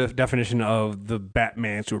more of the definition of the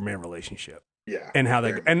Batman Superman relationship, and how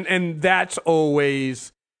they and that's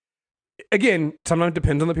always, again, sometimes it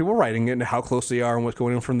depends on the people writing it and how close they are and what's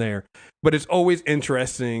going on from there. But it's always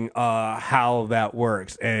interesting how that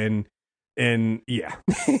works, and yeah,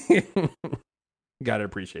 gotta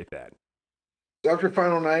appreciate that. After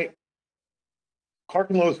Final Night, Clark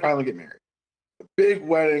and Lois finally get married. A big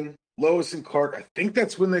wedding, Lois and Clark. I think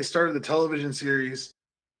that's when they started the television series.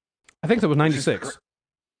 I think it was 96.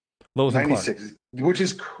 Lois and Clark. 96, which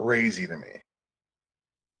is crazy to me.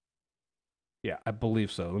 Yeah, I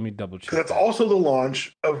believe so. Let me double check. Because that's also the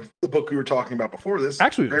launch of the book we were talking about before this.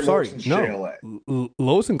 Actually, Grant sorry, Morrison's no. JLA.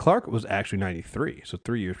 Lois and Clark was actually 93, so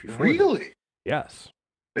 3 years before. Really? That. Yes.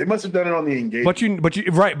 They must have done it on the engagement. But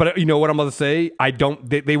you, right? But you know what I'm about to say? I don't.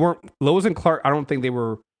 They weren't Lois and Clark. I don't think they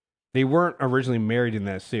weren't originally married in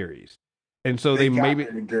that series, and so they maybe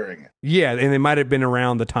during it. Yeah, and they might have been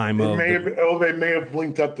around the time they of. They may have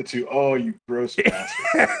linked up the two. Oh, you gross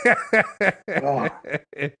bastard! Oh.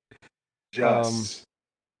 Just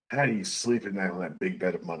how do you sleep at night on that big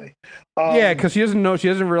bed of money? Yeah, because she doesn't know. She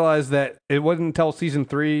doesn't realize that it wasn't until season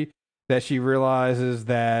 3 that she realizes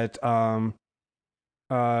that.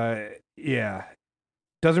 Yeah,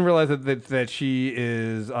 doesn't realize that she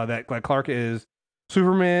is that Clark is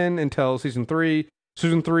Superman until season 3.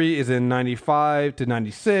 Season 3 is in 95 to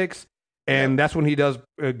 96, and that's when he does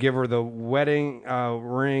give her the wedding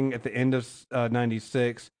ring at the end of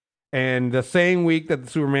 96. And the same week that the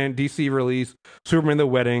Superman DC released Superman the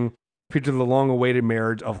Wedding featured the long-awaited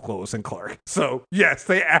marriage of Lois and Clark. So yes,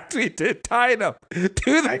 they actually did tie it up to the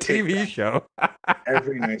TV show.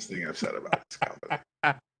 Every nice thing I've said about this company.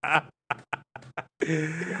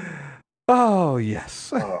 Oh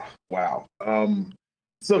yes. Oh wow.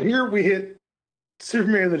 So here we hit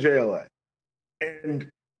Superman in the JLA, and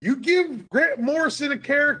you give Grant Morrison a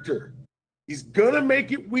character, he's gonna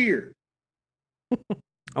make it weird.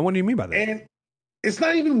 What do you mean by that? And it's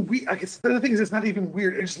not even weird. The thing is, it's not even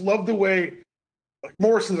weird. I just love the way, like,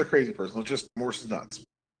 Morrison's a crazy person. Morrison's nuts.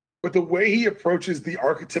 But the way he approaches the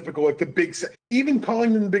archetypical, like the big, even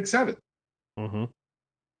calling them the Big Seven. Mm-hmm.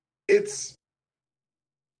 It's.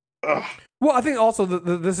 Well, I think also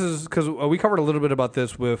this is because we covered a little bit about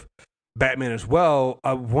this with Batman as well.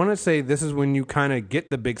 I want to say this is when you kind of get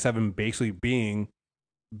the Big Seven basically being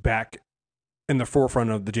back in the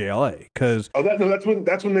forefront of the JLA, because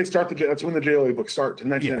that's when they start that's when the JLA book starts in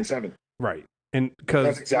 1997. Yeah, right, and because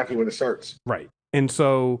that's exactly when it starts. Right, and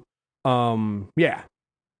so yeah,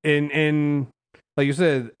 and like you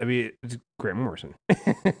said, I mean, it's Grant Morrison.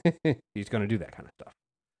 He's going to do that kind of stuff.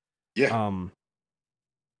 Yeah.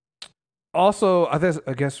 Also, I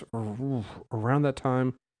guess around that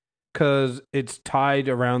time, because it's tied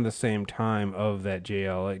around the same time of that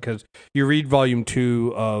JLA. Because you read start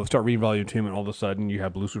reading volume 2, and all of a sudden you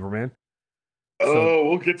have Blue Superman.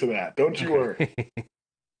 We'll get to that. Don't you worry.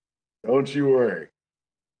 Don't you worry.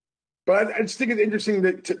 But I just think it's interesting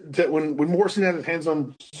that when Morrison had his hands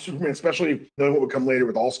on Superman, especially knowing what would come later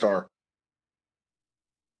with All Star,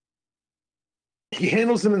 he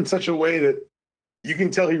handles them in such a way that you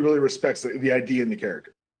can tell he really respects the idea and the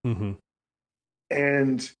character. Mm-hmm.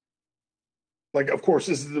 And, like, of course,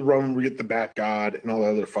 this is the run where we get the Bat God and all the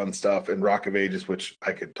other fun stuff and Rock of Ages, which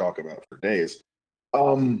I could talk about for days.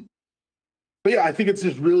 But yeah, I think it's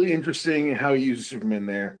just really interesting how he uses Superman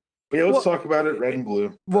there. But yeah, let's talk about it, red and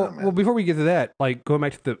blue. Well, before we get to that, like going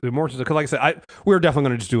back to the Morrison, because like I said, we're definitely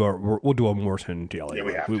going to just we'll do a Morrison JLA.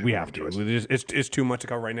 Yeah, we have to. It's too much to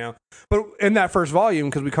cover right now. But in that first volume,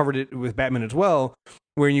 because we covered it with Batman as well,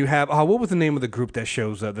 where you have what was the name of the group that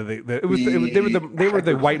shows that they were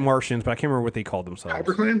the White Martians, but I can't remember what they called themselves.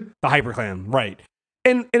 HyperClan? The HyperClan, right?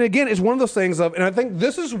 And again, it's one of those things of, and I think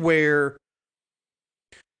this is where.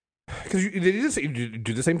 Because you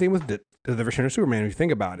do the same thing with the version of Superman if you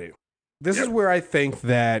think about it. This is where I think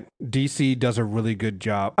that DC does a really good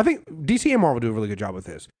job. I think DC and Marvel do a really good job with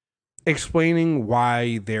this. Explaining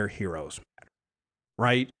why their heroes matter.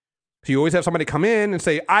 Right? So you always have somebody come in and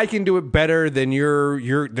say, I can do it better than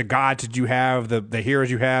the gods that you have, the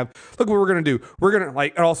heroes you have. Look what we're going to do. We're going to,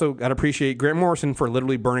 like, and also I'd appreciate Grant Morrison for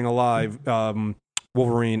literally burning alive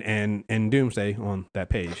Wolverine and Doomsday on that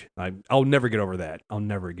page. I'll never get over that. I'll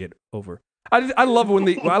never get over. I love it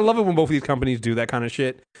when both of these companies do that kind of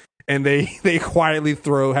shit, and they quietly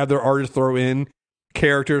have their artists throw in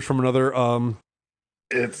characters from another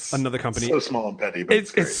another company. So small and petty, but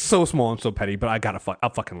it's so small and so petty, but I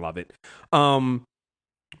fucking love it.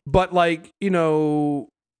 But like, they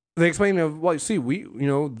explain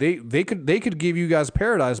they could give you guys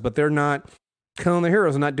paradise, but they're not killing the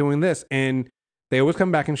heroes and not doing this, and they always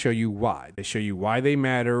come back and show you why. They show you why they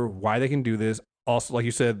matter, why they can do this. Also, like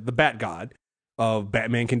you said, the Bat God of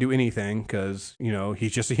Batman can do anything because,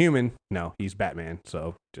 he's just a human. No, he's Batman.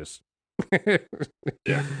 So just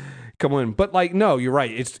come on. But like, no, you're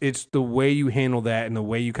right. It's the way you handle that and the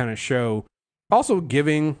way you kind of show. Also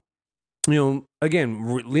giving,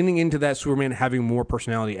 again, leaning into that Superman having more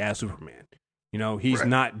personality as Superman. He's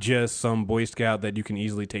not just some Boy Scout that you can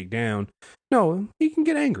easily take down. No, he can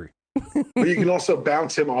get angry. But you can also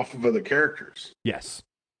bounce him off of other characters. Yes.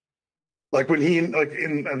 Like when I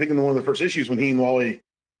think in one of the first issues when he and Wally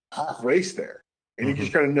race there, and he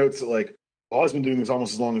just kind of notes that, like, Wally's been doing this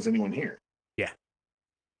almost as long as anyone here.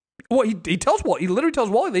 Well, he tells Wally. He literally tells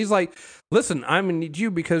Wally that he's like, "Listen, I'm gonna need you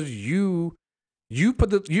because you've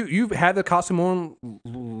had the costume on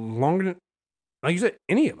longer than, like you said,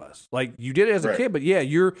 any of us. Like you did it as a kid, but yeah,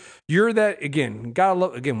 you're that again. Gotta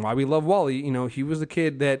love again why we love Wally. You know, he was the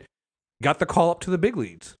kid that got the call up to the big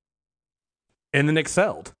leagues, and then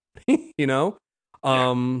excelled. You know,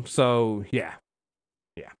 So yeah.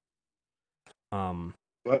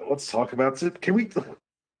 But let's talk about it. Can we?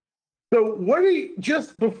 So, what do you,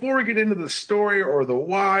 just before we get into the story or the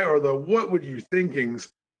why or the what would you thinkings,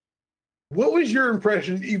 what was your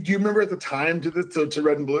impression? Do you remember at the time to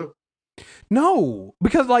Red and Blue? No,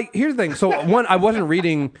 because like here's the thing. So one, I wasn't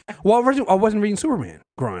reading. Well, originally, I wasn't reading Superman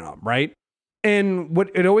growing up, right? And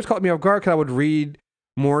what it always caught me off guard because I would read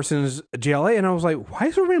Morrison's JLA, and I was like, "Why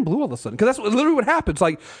is Superman blue all of a sudden?" Because that's literally what happens.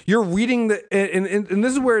 Like you're reading and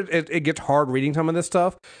this is where it gets hard reading some of this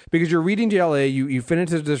stuff because you're reading JLA, you finish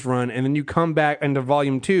this run, and then you come back into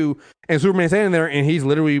Volume 2, and Superman's standing there, and he's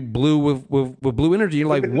literally blue with blue energy. You're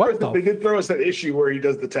like, what? They did throw us that issue where he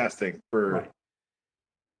does the testing for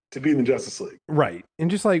to be in the Justice League, right?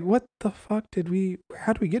 And just like, what the fuck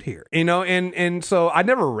how did we get here? You know, and so I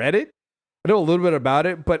never read it. I know a little bit about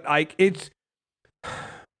it, but like it's.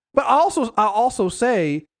 But I also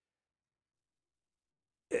say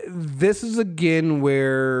this is again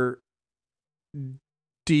where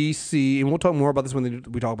DC, and we'll talk more about this when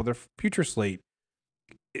we talk about their future slate.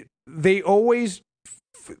 They always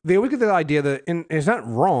get the idea that, and it's not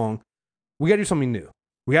wrong. We got to do something new.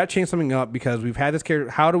 We got to change something up because we've had this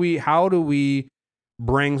character. How do we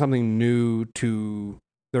bring something new to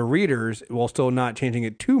the readers while still not changing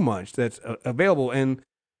it too much that's available? And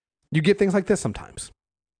you get things like this sometimes.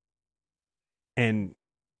 And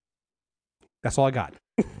that's all I got.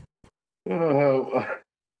 So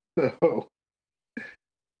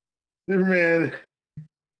Superman,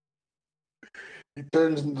 he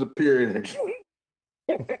turns into pure energy.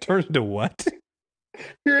 Turns into what?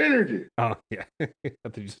 Pure energy. Oh, yeah. I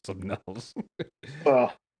thought you said something else.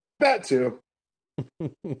 Well, that too.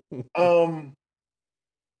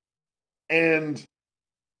 And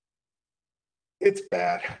it's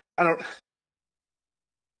bad.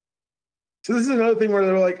 So this is another thing where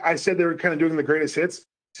they're like, I said they were kind of doing the greatest hits.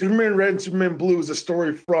 Superman Red and Superman Blue is a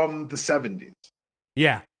story from the 70s.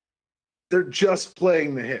 Yeah. They're just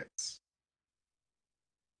playing the hits.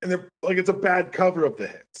 And they're like, it's a bad cover of the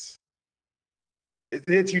hits. It's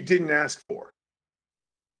the hits you didn't ask for.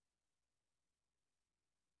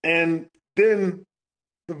 And then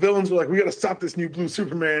the villains were like, we got to stop this new blue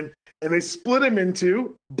Superman. And they split him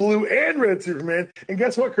into blue and red Superman. And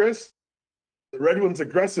guess what, Chris? The red one's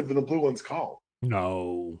aggressive and the blue one's calm.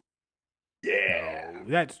 No. Yeah. No.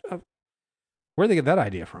 That's where'd they get that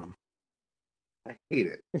idea from? I hate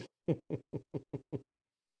it.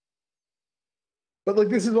 But like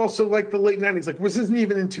this is also like the late 90s. Like this isn't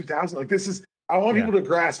even in 2000. Like this is I want people to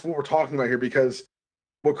grasp what we're talking about here because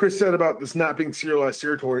what Chris said about this not being serialized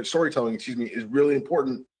storytelling, is really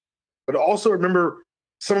important. But also remember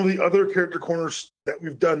some of the other character corners that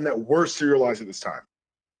we've done that were serialized at this time.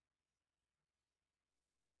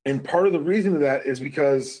 And part of the reason of that is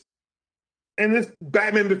because, and this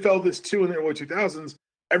Batman befell this too in the early 2000s,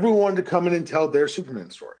 everyone wanted to come in and tell their Superman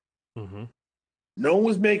story. Mm-hmm. No one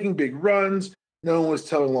was making big runs. No one was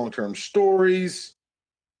telling long-term stories.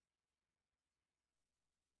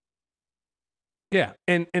 Yeah.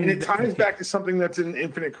 And it ties back to something that's in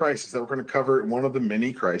Infinite Crisis that we're going to cover, one of the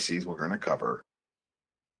many crises we're going to cover.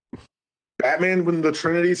 Batman, when the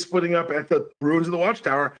Trinity is splitting up at the ruins of the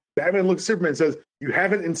Watchtower, Batman looks at Superman and says, "You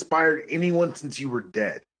haven't inspired anyone since you were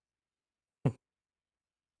dead."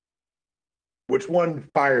 Which one?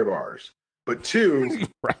 Fire bars. But two,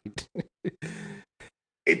 right.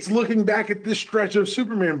 It's looking back at this stretch of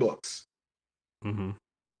Superman books. Mm-hmm.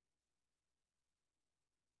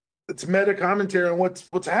 It's meta commentary on what's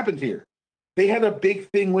happened here. They had a big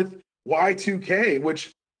thing with Y2K,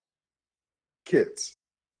 which kids.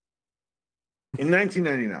 In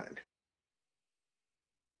 1999,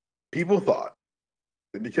 people thought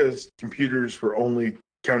that because computers were only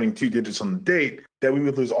counting 2 digits on the date, that we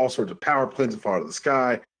would lose all sorts of power, planes would fall out of the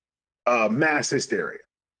sky, mass hysteria.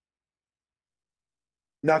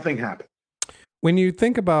 Nothing happened. When you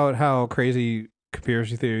think about how crazy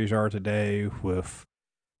conspiracy theories are today with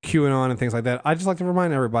QAnon and things like that, I just like to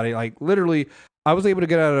remind everybody, like literally, I was able to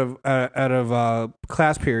get out of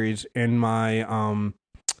class periods in my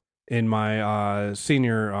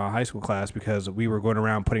senior high school class because we were going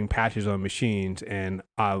around putting patches on machines, and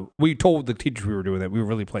we told the teachers we were doing that. We were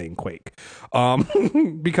really playing Quake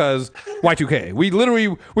because Y2K. We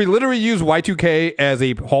literally used Y2K as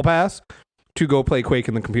a hall pass to go play Quake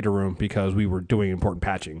in the computer room because we were doing important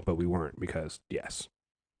patching, but we weren't because yes.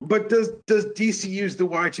 But does DC use the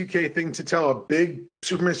Y2K thing to tell a big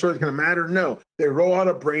Superman story that's going to matter? No, they roll out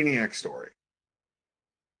a Brainiac story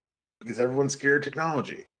because everyone's scared of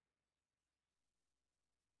technology.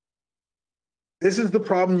 This is the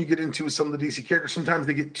problem you get into with some of the DC characters. Sometimes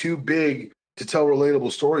they get too big to tell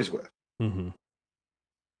relatable stories with. Mm-hmm.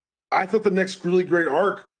 I thought the next really great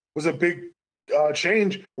arc was a big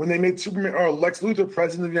change when they made Superman or Lex Luthor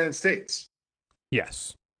president of the United States.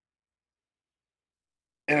 Yes.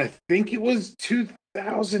 And I think it was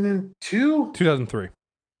 2002? 2003.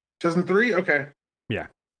 2003? Okay. Yeah.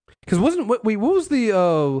 Because what was the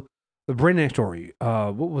Brainiac story?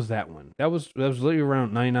 What was that one? That was literally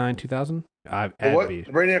around 99, 2000?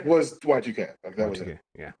 Brainiac was Y2K. That was it.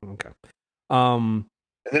 Yeah. Okay. And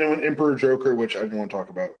then it went Emperor Joker, which I didn't want to talk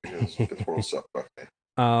about because the world sucked.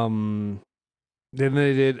 Then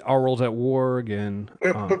they did Our Worlds at War again.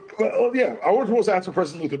 But Our World was asked for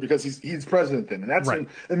President Luthor because he's president then, and that's right.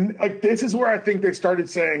 And like this is where I think they started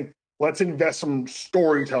saying, let's invest some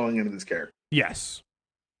storytelling into this character. Yes.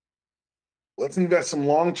 Let's invest some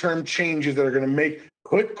long-term changes that are going to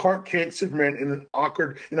put Clark Kent Superman in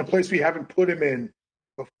a place we haven't put him in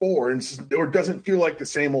before, or doesn't feel like the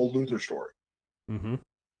same old Luthor story. Mm-hmm.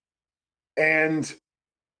 And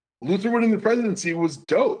Luthor winning the presidency was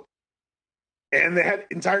dope. And they had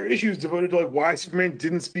entire issues devoted to like why Superman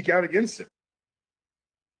didn't speak out against him.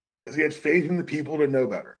 Because he had faith in the people to know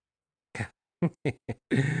better.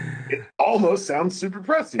 It almost sounds super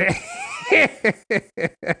prescient.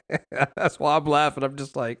 That's why I'm laughing. I'm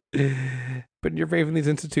just like, putting your faith in these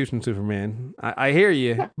institutions, Superman. I hear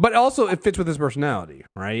you. But also it fits with his personality,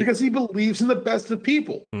 right? Because he believes in the best of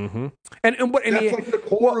people. Mm-hmm. And that's like the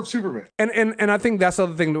core of Superman. And I think that's the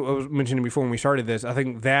other thing that I was mentioning before when we started this. I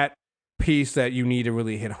think that piece that you need to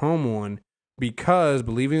really hit home on, because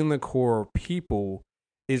believing in the core of people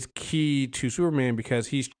is key to Superman, because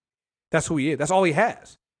that's who he is. That's all he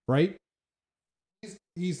has, right?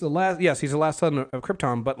 He's the last. Yes, he's the last son of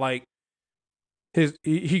Krypton, but like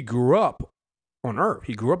he grew up on Earth.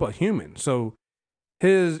 He grew up a human. So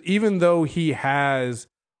even though he has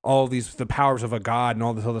all the powers of a god and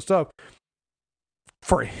all this other stuff,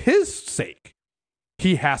 for his sake,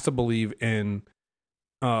 he has to believe in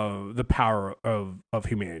the power of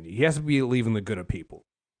humanity. He has to believe in the good of people,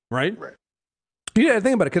 right? Right. Yeah,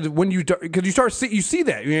 think about it, because you see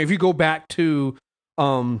that, if you go back to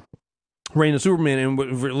Reign of Superman and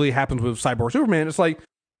what really happens with Cyborg Superman, it's like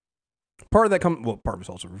part of that part of it's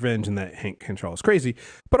also revenge and that Hank Henshaw is crazy,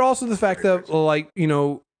 but also the fact that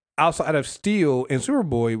outside of Steel and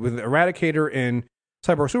Superboy with Eradicator and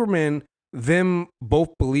Cyborg Superman, them both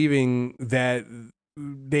believing that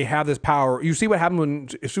they have this power. You see what happens when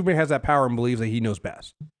Superman has that power and believes that he knows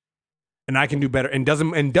best, and I can do better, and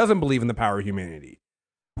doesn't believe in the power of humanity.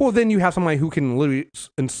 Well, then you have somebody who can literally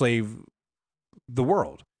enslave the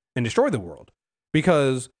world and destroy the world,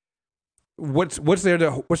 because what's there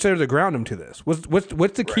to ground him to this?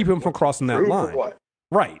 What's to keep him from crossing that line?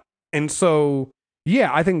 Right. And so,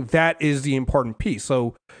 yeah, I think that is the important piece.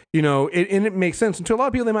 So, it makes sense. And to a lot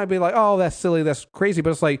of people, they might be like, oh, that's silly, that's crazy.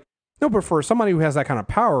 But it's like, no, but for somebody who has that kind of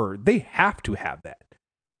power, they have to have that.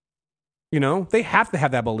 They have to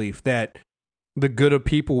have that belief that the good of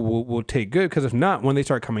people will take good, because if not, when they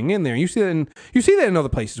start coming in there, you see that in other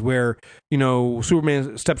places where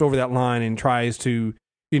Superman steps over that line and tries to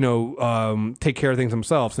take care of things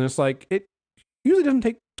themselves, and it's like it usually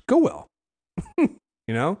doesn't go well.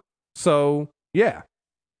 So yeah.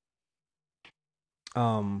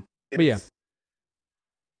 But yeah.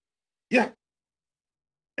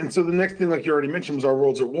 And so the next thing, like you already mentioned, was Our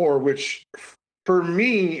Worlds at War, which for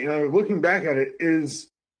me, and looking back at it, is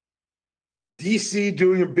DC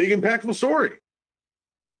doing a big, impactful story.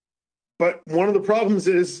 But one of the problems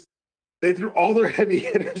is they threw all their heavy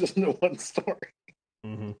hitters into one story.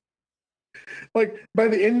 Mm-hmm. Like by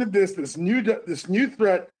the end of this new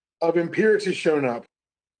threat of Imperiex has shown up.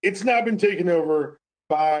 It's now been taken over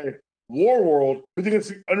by Warworld, who think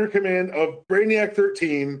it's under command of Brainiac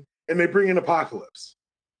 13, and they bring in Apocalypse.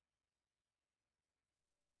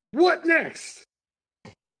 What next?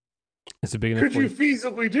 It's a big enough. Could you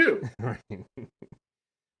feasibly do? Right. And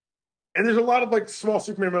there's a lot of like small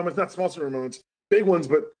Superman moments, not small Superman moments, big ones,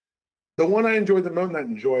 but the one I enjoyed the most, not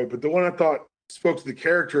enjoy, but the one I thought spoke to the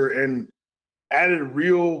character and added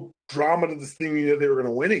real drama to this thing that they were going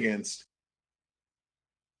to win against.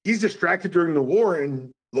 He's distracted during the war,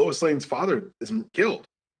 and Lois Lane's father is killed.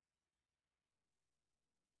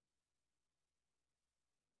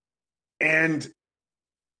 And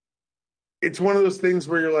it's one of those things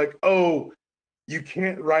where you're like, oh, you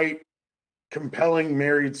can't write compelling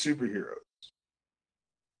married superheroes.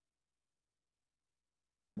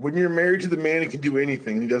 When you're married to the man who can do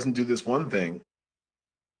anything, and he doesn't do this one thing,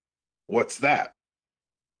 what's that?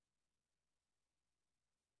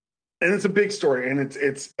 And it's a big story, and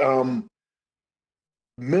it's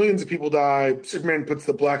millions of people die. Superman puts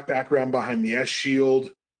the black background behind the S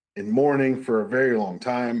shield in mourning for a very long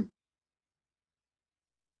time.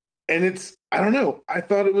 And I don't know. I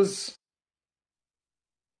thought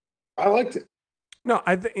I liked it. No,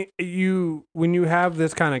 I think when you have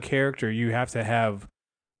this kind of character, you have to have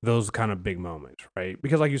those kind of big moments, right?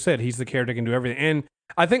 Because like you said, he's the character that can do everything. And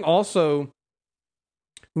I think also,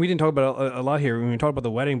 we didn't talk about a lot here when we talked about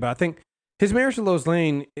the wedding, but I think his marriage to Lois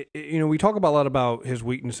Lane, we talk about a lot about his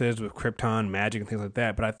weaknesses with Krypton, magic, and things like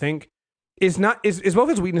that. But I think it's both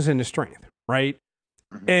his weakness and his strength, right?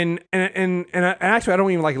 And actually, I don't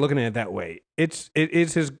even like looking at it that way. It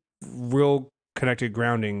is his real connected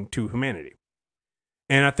grounding to humanity.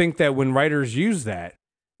 And I think that when writers use that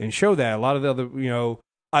and show that, a lot of the other,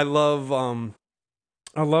 I love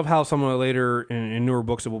how some of the later in newer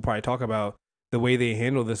books that we'll probably talk about, the way they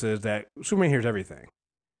handle this is that Superman hears everything.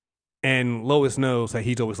 And Lois knows that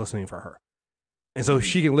he's always listening for her. And so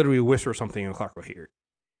she can literally whisper something and Clark will hear it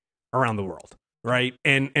around the world. Right.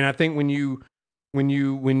 And I think when you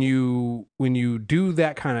do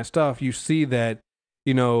that kind of stuff, you see that,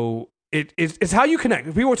 it's how you connect.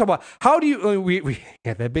 People were talking about how do you, we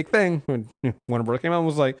had that big thing when Warner Bros. Came out and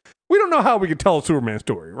was like, we don't know how we could tell a Superman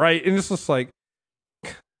story. Right. And it's just like,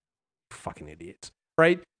 fucking idiots.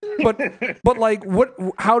 Right. But like,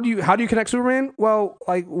 how do you connect Superman? Well,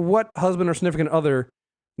 like, what husband or significant other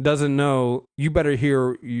doesn't know you better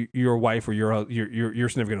hear your wife or your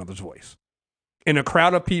significant other's voice? In a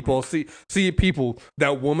crowd of people, see people,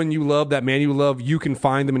 that woman you love, that man you love, you can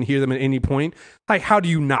find them and hear them at any point. Like, how do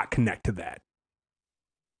you not connect to that?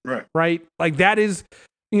 Right? Like, that is,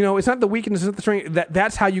 it's not the weakness, it's not the strength.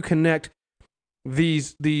 That's how you connect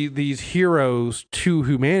these heroes to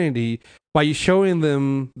humanity, by showing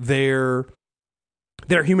them their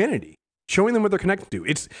humanity, showing them what they're connected to.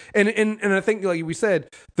 It's and I think, like we said,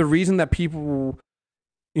 the reason that people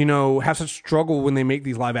have such struggle when they make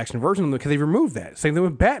these live action versions of them, because they remove that. Same thing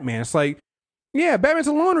with Batman. It's like, yeah, Batman's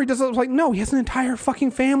a loner. He does it. It's like, no, he has an entire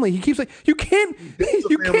fucking family. He keeps like, you can't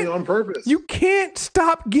on purpose. You can't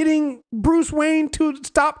stop getting Bruce Wayne to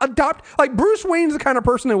adopt. Like, Bruce Wayne's the kind of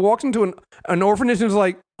person that walks into an orphanage and is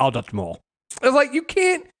like, I'll adopt them all. It's like, you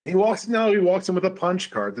can't. He walks in with a punch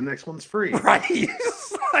card. The next one's free. Right.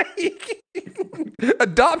 It's like,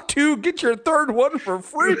 adopt two, get your third one for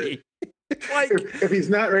free. Like, if he's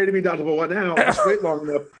not ready to be adoptable now, just wait long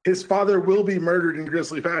enough. His father will be murdered in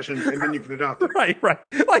grisly fashion, and then you can adopt him. Right.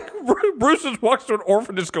 Like, Bruce just walks to an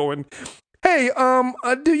orphanage going, hey,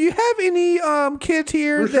 do you have any kids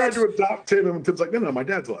here? Bruce tried to adopt Tim, and Tim's like, no, my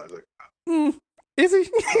dad's alive. Like, is he?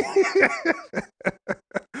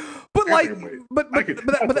 But like, but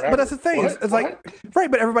that's the thing. It's like, right?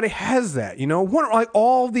 But everybody has that, like,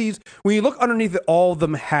 all these. When you look underneath it, all of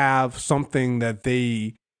them have something that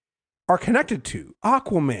they are connected to.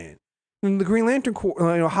 Aquaman, and the Green Lantern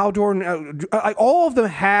Corps, Hal Jordan, all of them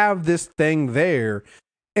have this thing there.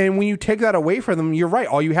 And when you take that away from them, you're right.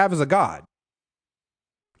 All you have is a god,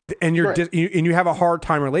 and and you have a hard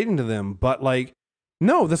time relating to them. But like,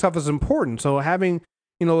 no, this stuff is important. So having,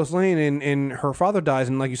 Lois Lane and her father dies,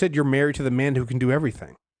 and like you said, you're married to the man who can do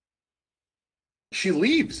everything. She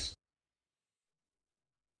leaves.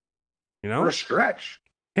 For a stretch.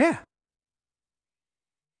 Yeah.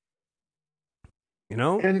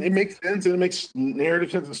 And it makes sense, and it makes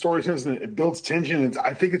narrative sense and story sense, and it builds tension. And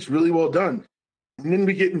I think it's really well done. And then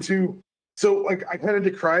we get into, so like, I kind of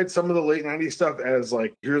decried some of the late 90s stuff as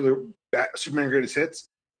like, you're the Superman greatest hits.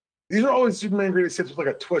 These are always Superman greatest hits with like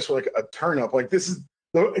a twist or like a turn up. Like, this is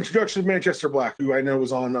the introduction of Manchester Black, who I know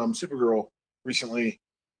was on Supergirl recently.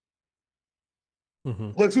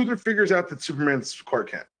 Lex Luthor figures out that Superman's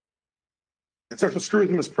Clark Kent and starts to screw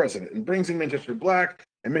with him as president and brings in Manchester Black.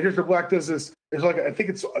 And Manchester Black does this. There's like, I think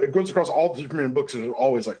it goes across all the Superman books. There's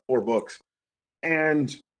always like 4 books.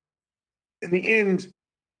 And in the end,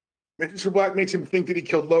 Manchester Black makes him think that he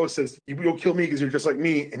killed Lois, says, you'll kill me because you're just like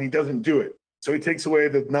me. And he doesn't do it. So he takes away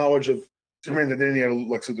the knowledge of Superman's identity out of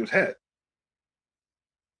Lex Luthor's head.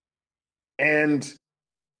 And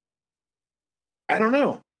I don't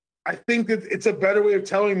know. I think that it's a better way of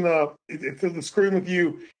telling the screwing with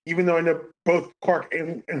you, even though I know both Clark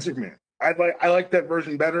and Superman. I like that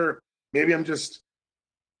version better. Maybe it was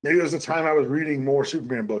the time I was reading more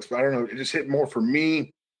Superman books, but I don't know. It just hit more for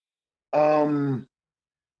me.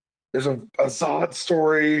 There's a Zod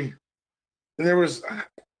story, and there's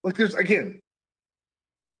again,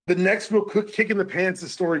 the next real quick kick in the pants the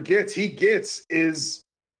story gets, is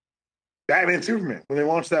Batman Superman when they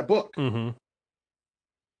launched that book. Mm-hmm.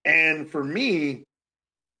 And for me,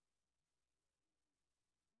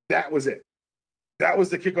 that was it. That was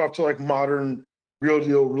the kickoff to like modern, real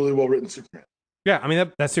deal, really well written Superman. Yeah, I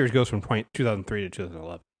mean that series goes from 2003 to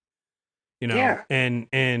 2011. You know, Yeah.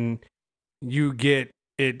 and you get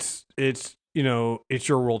it's you know, it's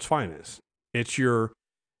your world's finest. It's your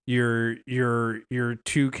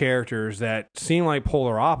two characters that seem like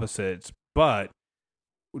polar opposites, but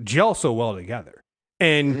gel so well together.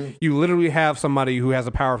 And Mm-hmm. you literally have somebody who has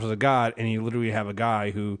the powers of a god, and you literally have a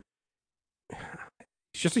guy who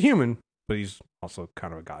he's just a human, but he's also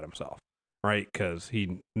kind of a god himself, right? Because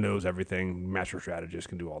he knows everything, master strategist,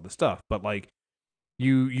 can do all this stuff. But like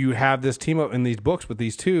you have this team up in these books with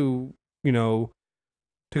these two, you know,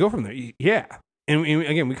 to go from there. Yeah. And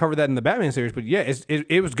again, we covered that in the Batman series, but yeah,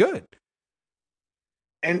 it was good.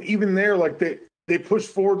 And even there, like they push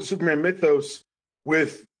forward the Superman mythos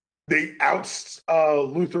with they oust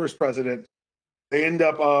Luthor as president. They end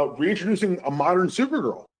up reintroducing a modern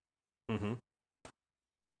Supergirl. Mm-hmm.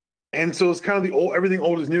 And so it's kind of the old, everything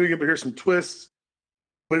old is new again, but here's some twists.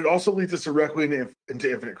 But it also leads us directly into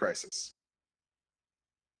Infinite Crisis,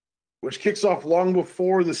 which kicks off long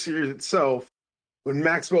before the series itself, when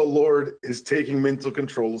Maxwell Lord is taking mental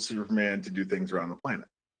control of Superman to do things around the planet.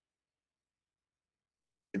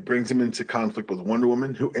 It brings him into conflict with Wonder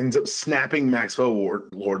Woman, who ends up snapping Maxwell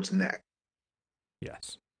Lord's neck.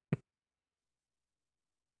 Yes.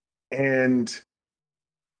 And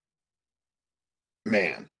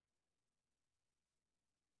man,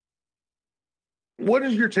 what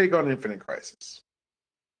is your take on Infinite Crisis?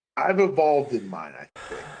 I've evolved in mine, I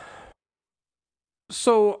think.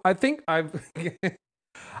 So I think I've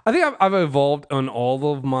evolved on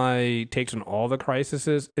all of my takes on all the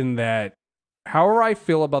crises, in that however I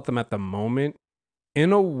feel about them at the moment,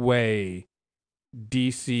 in a way,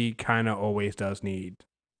 DC kind of always does need.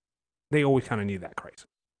 They always kind of need that crisis.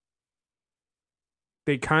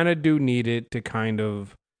 They kind of do need it to kind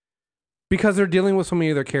of, because they're dealing with so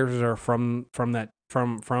many of their characters that are from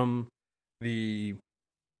the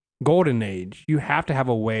golden age. You have to have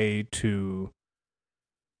a way to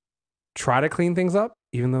try to clean things up,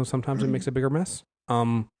 even though sometimes it makes a bigger mess.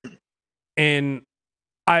 And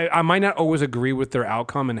I might not always agree with their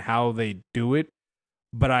outcome and how they do it,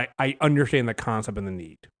 but I understand the concept and the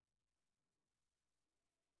need.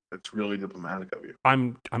 That's really diplomatic of you.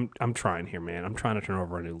 I'm trying here, man. I'm trying to turn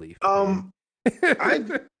over a new leaf.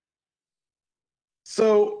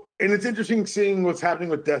 So, and it's interesting seeing what's happening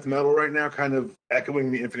with death metal right now, kind of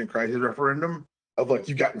echoing the Infinite Crisis referendum of like,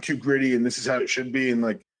 you've gotten too gritty and this is how it should be. And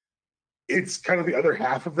like, it's kind of the other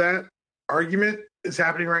half of that argument is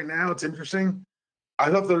happening right now. It's interesting.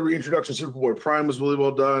 I thought the reintroduction of Superboy Prime was really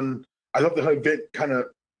well done. I thought the whole event kind of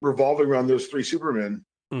revolving around those three Supermen.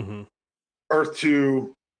 Mm-hmm. Earth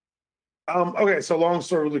 2. Okay, so long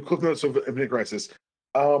story, really quick notes of Infinite Crisis.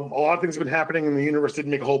 A lot of things have been happening in the universe,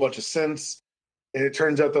 didn't make a whole bunch of sense. And it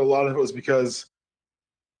turns out that a lot of it was because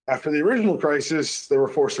after the original crisis, there were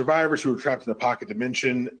 4 survivors who were trapped in a pocket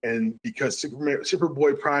dimension. And because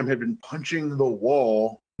Superboy Prime had been punching the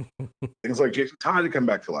wall, things like Jason Todd had come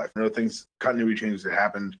back to life. And other things, continuity changes that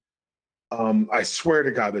happened. I swear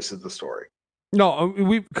to God, this is the story. No,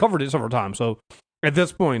 we've covered it several times. So at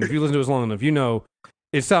this point, if you listen to us long enough, you know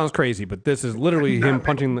it sounds crazy, but this is literally him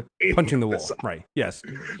punching the wall. Right. Yes.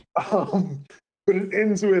 But it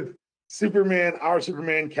ends with Superman, our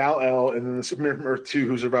Superman, Kal-El, and then the Superman from Earth 2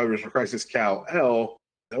 who survived the original crisis, Kal-El,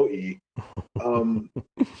 no E, fighting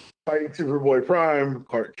Superboy Prime,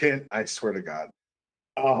 Clark Kent, I swear to God.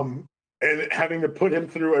 And having to put him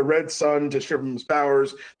through a red sun to strip him his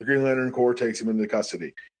powers, the Green Lantern Corps takes him into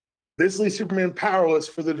custody. This leaves Superman powerless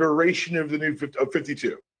for the duration of the new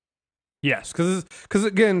 52. Yes, because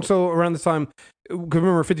again, so around this time,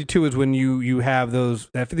 remember 52 is when you have that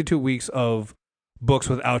 52 weeks of books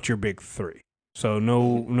without your big 3. So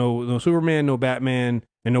no Superman, no Batman,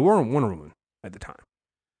 and no Wonder Woman at the time.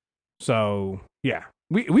 So yeah,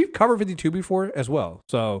 we've covered 52 before as well.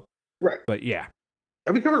 So right, but yeah,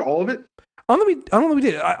 have we covered all of it? I don't know if we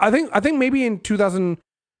did. I think maybe in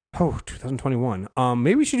 2021.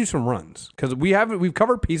 Maybe we should do some runs because we've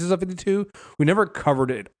covered pieces of 52. We never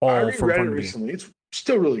covered it all. I read it recently. It's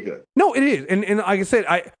still really good. No, it is, and like I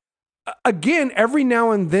said, again every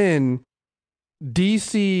now and then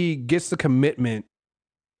DC gets the commitment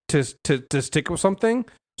to stick with something.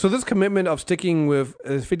 So this commitment of sticking with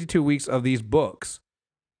 52 weeks of these books,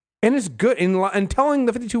 and it's good in telling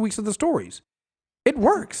the 52 weeks of the stories. It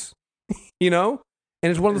works, you know.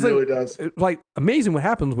 And it's one of those things. Really does. It's like amazing what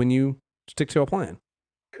happens when you stick to a plan.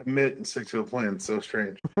 commit and stick to a plan. It's so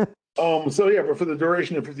strange. So yeah, but for the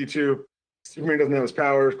duration of 52, Superman doesn't have his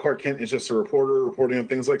powers. Clark Kent is just a reporter reporting on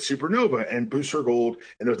things like Supernova and Booster Gold,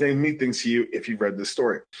 and those names mean things to you if you've read this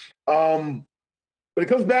story. But it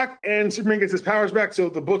comes back, and Superman gets his powers back. So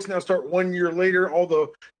the books now start 1 year later. All the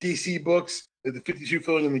DC books, the 52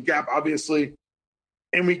 filling in the gap, obviously,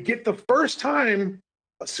 and we get the first time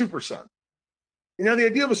a Super Son. You know, the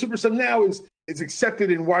idea of a Super Son now is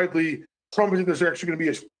accepted and widely trumpeted. There's actually going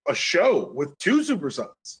to be a show with 2 Super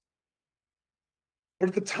Sons. But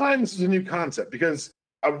at the time, this is a new concept because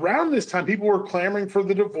around this time, people were clamoring for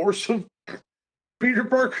the divorce of Peter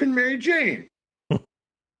Parker and Mary Jane.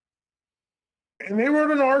 And they wrote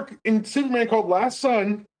an arc in Superman called Last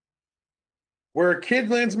Son, where a kid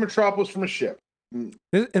lands in Metropolis from a ship. And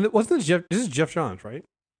it wasn't this is Jeff Johns, right?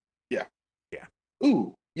 Yeah. Yeah.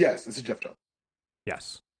 Ooh, yes, this is Jeff Johns.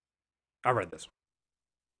 Yes. I read this.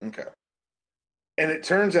 Okay. And it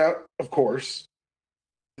turns out, of course,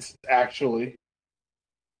 this is actually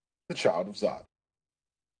the child of Zod.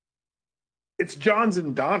 It's Johns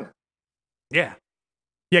and Donner. Yeah.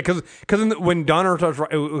 Yeah, because when Donner starts,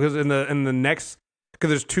 because in the next,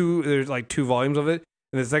 because there's like 2 volumes of it,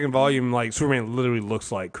 and the second volume, like Superman literally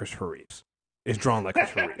looks like Christopher Reeves. It's drawn like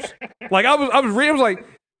Christopher Reeves. Like I was reading, I was like,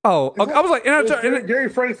 oh, okay. I was like, and Gary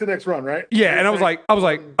Frank's the next run, right? Yeah, and I was like,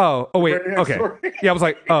 oh wait, okay, yeah, I was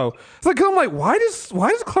like, oh, it's like, 'cause I'm like, why does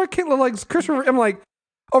Clark Kent look like Christopher? I'm like,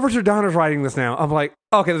 oh, Richard Donner's writing this now. I'm like,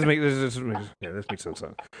 okay, this makes sense.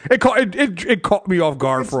 It caught me off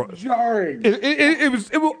guard for jarring.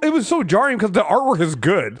 It was so jarring because the artwork is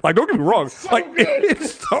good. Like, don't get me wrong, so like the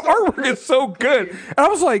artwork is so good, and I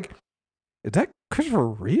was like, is that Christopher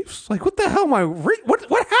Reeves? Like, what the hell am I?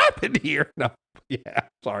 What happened here? No, yeah,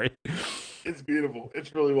 sorry. It's beautiful.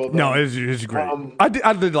 It's really well done. No, it's great. I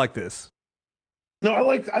did like this. No, I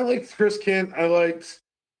liked Chris Kent. I liked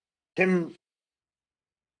him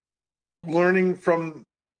learning from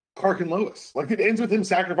Clark and Lois. Like, it ends with him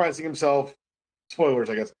sacrificing himself. Spoilers,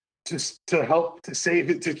 I guess, to help to save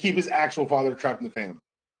it, to keep his actual father trapped in the family.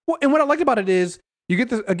 Well, and what I liked about it is you get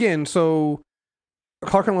this again. So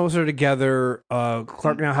Clark and Lois are together.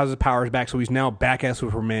 Clark now has his powers back, so he's now back as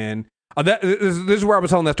Superman. This is where I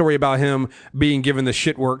was telling that story about him being given the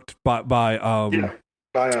shit worked by Perry.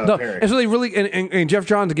 And so they really and Jeff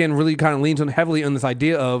Johns again really kind of leans on heavily on this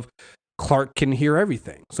idea of Clark can hear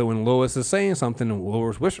everything. So when Lois is saying something and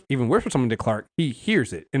Lois even whispers something to Clark, he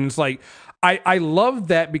hears it. And it's like, I love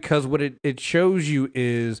that because what it shows you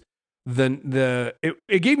is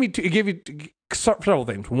it gave you several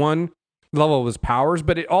things. One, the level of his powers,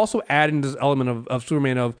 but it also added this element of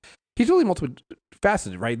Superman of he's really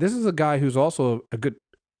multifaceted, right? This is a guy who's also a good,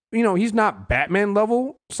 he's not Batman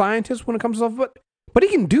level scientist when it comes to stuff, but he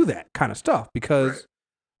can do that kind of stuff because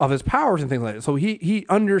of his powers and things like that. So he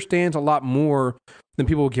understands a lot more than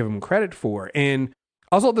people give him credit for. And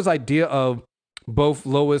also this idea of both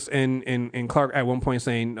Lois and Clark at one point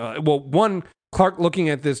saying, Clark looking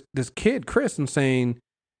at this kid, Chris, and saying,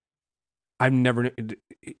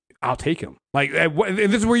 I'll take him. Like, and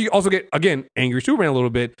this is where you also get, again, angry Superman a little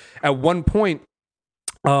bit. At one point,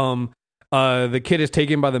 the kid is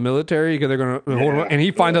taken by the military because they're going to hold him, and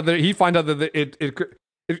he finds out that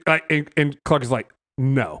and Clark is like,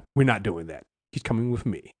 no, we're not doing that. He's coming with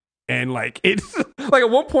me. And like, it's like at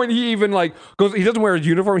one point he even like goes, he doesn't wear his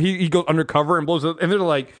uniform. He goes undercover and blows up. And they're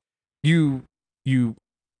like, you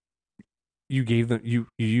gave them, you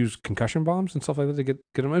used concussion bombs and stuff like that to get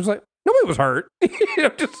him. I was like, nobody was hurt.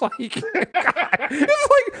 Just like, God.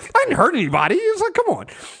 It's like, I didn't hurt anybody. It's like, come on,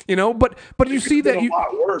 but you see that a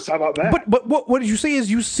lot worse. How about that? But what did you say is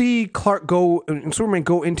you see Clark go and Superman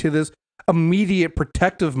go into this immediate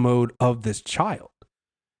protective mode of this child.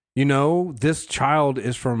 This child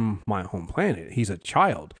is from my home planet. He's a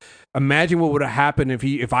child. Imagine what would have happened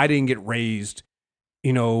if I didn't get raised,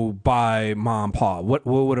 by mom, pa. What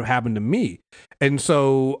would have happened to me? And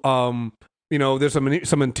so, there's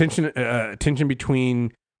some tension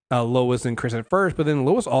between Lois and Chris at first, but then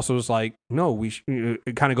Lois also is like, no,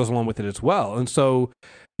 it kind of goes along with it as well. And so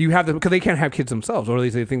you have them because they can't have kids themselves, or at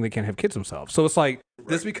least they think they can't have kids themselves. So it's like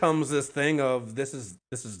this becomes this thing of this is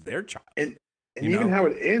their child. And even how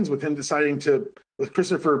it ends with him deciding with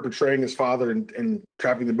Christopher betraying his father and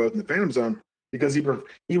trapping them both in the Phantom Zone because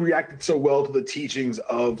he reacted so well to the teachings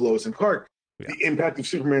of Lois and Clark. Yeah. The impact of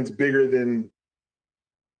Superman's bigger than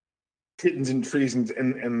kittens and trees and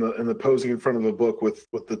the posing in front of the book with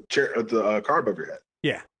the chair, the car above your head.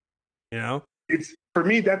 Yeah, it's for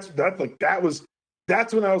me. That's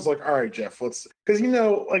when I was like, all right, Jeff, because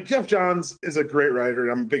like Jeff Johns is a great writer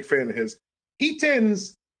and I'm a big fan of his. He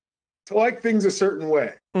tends to like things a certain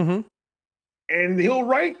way. Mm-hmm. and he'll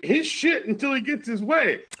write his shit until he gets his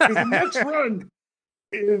way. Because the next run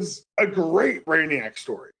is a great Brainiac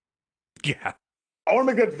story. Yeah. I want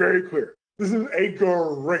to make that very clear. This is a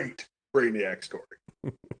great Brainiac story.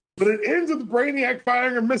 But it ends with Brainiac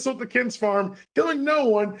firing a missile at the Kent's farm, killing no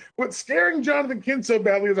one, but scaring Jonathan Kent so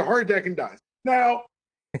badly he has a heart attack and dies. Now,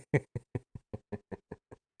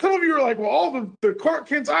 some of you are like, well, all the Clark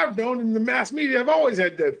Kents I've known in the mass media have always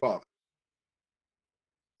had dead fathers.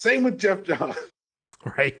 Same with Jeff Johns.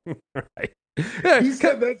 Right. Right. Yeah, He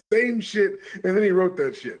said that same shit, and then he wrote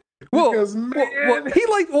that shit. Because,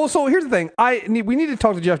 so here's the thing. We need to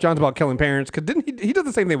talk to Jeff Johns about killing parents, because didn't he did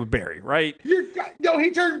the same thing with Barry, right?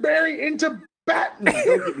 He turned Barry into Batman.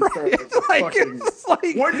 Don't get me started. It's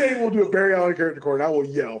like, one day we'll do a Barry Allen character corner, and I will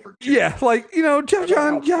yell for Jeff. Yeah, like, Jeff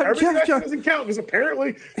Johns. Jeff Johns doesn't count, because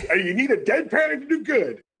apparently you need a dead parent to do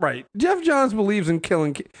good. Right. Jeff Johns believes in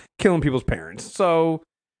killing people's parents. So,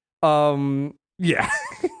 yeah.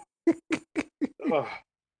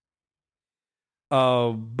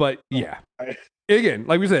 But yeah, again,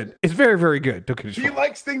 like we said, it's very, very good. He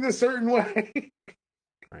likes things a certain way,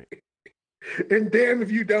 right? And damn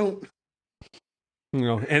if you don't.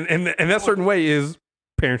 And that certain way is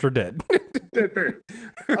parents are dead. Dead parents.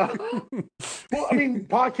 Well, I mean,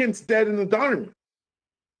 Pa Kent's dead in the Donner.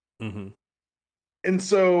 Mm-hmm. And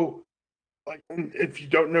so, like, if you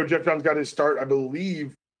don't know, Jeff Johns got his start, I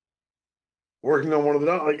believe, working on one of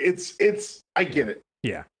the it's. I get it.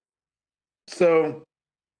 Yeah. So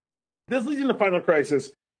this leads into Final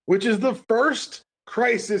Crisis, which is the first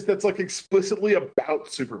crisis that's like explicitly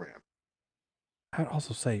about Superman. I would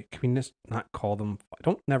also say, can we just not call them?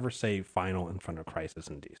 Don't never say Final in front of Crisis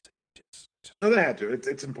in DC. No, they had to.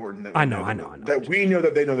 It's important that I know. that we know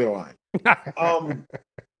that they know their line.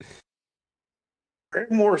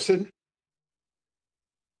 Grant Morrison.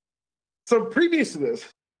 So previous to this,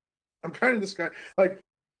 I'm trying to describe, like,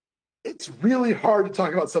 it's really hard to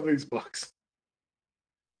talk about some of these books.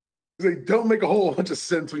 They don't make a whole bunch of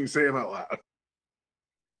sense when you say them out loud.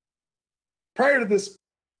 Prior to this,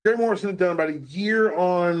 Grant Morrison had done about a year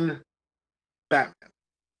on Batman.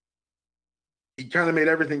 He kind of made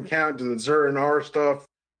everything count to the Zur and R stuff.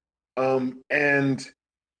 And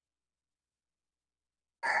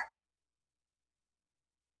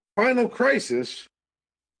Final Crisis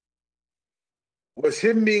was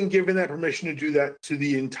him being given that permission to do that to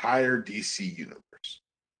the entire DC universe.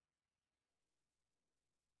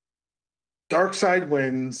 Darkseid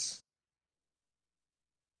wins.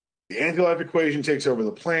 The anti-life equation takes over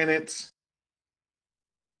the planets.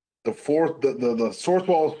 The fourth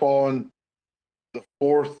wall has fallen. The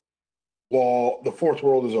fourth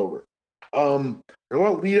world is over. There's a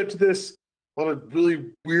lot of lead up to this. A lot of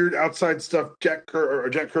really weird outside stuff, Jack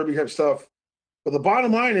Kirby type stuff. But the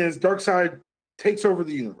bottom line is Darkseid takes over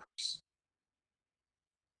the universe.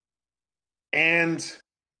 And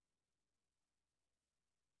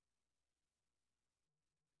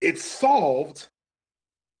it's solved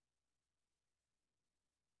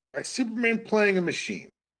by Superman playing a machine.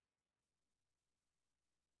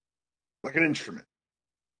 Like an instrument.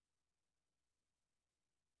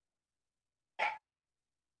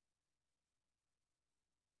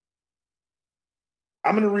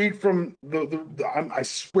 I'm going to read from I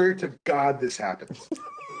swear to God this happens.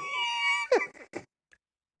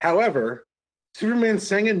 However, Superman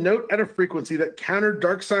sang a note at a frequency that countered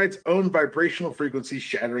Darkseid's own vibrational frequency,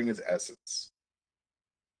 shattering his essence.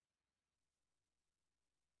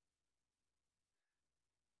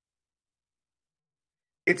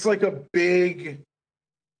 It's like a big,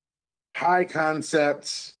 high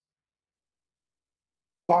concept,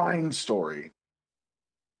 fine story.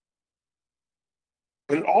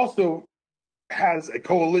 But it also has a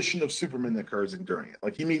coalition of Supermen that occurs during it.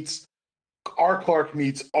 Like Clark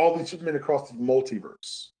meets all the Supermen across the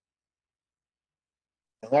multiverse.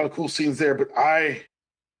 A lot of cool scenes there, but I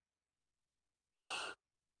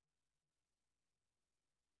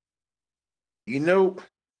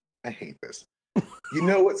hate this. You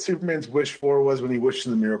know what Superman's wish for was when he wished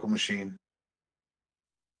in the Miracle Machine?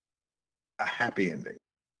 A happy ending.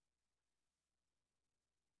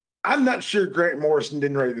 I'm not sure Grant Morrison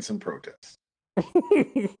didn't write this in protest. I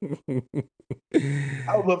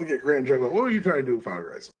would love to get Grant Drake. What were you trying to do with Final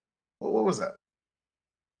Crisis? What was that?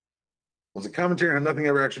 Was it commentary on nothing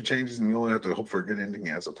ever actually changes and you only have to hope for a good ending?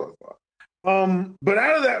 Yeah, so blah, blah. But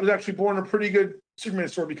out of that was actually born a pretty good Superman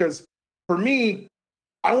story, because for me,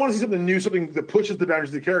 I want to see something new, something that pushes the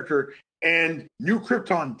boundaries of the character, and New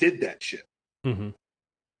Krypton did that shit. Mm-hmm.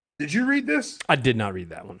 Did you read this? I did not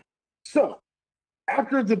read that one. So,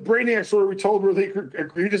 after the Brainiac story we told where they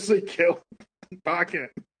egregiously killed Pa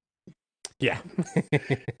Kent. Yeah.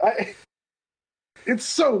 It's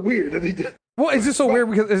so weird that he did. Well, it's just so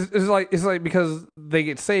weird because it's like because they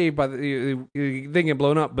get saved by they get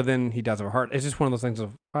blown up, but then he dies of a heart. It's just one of those things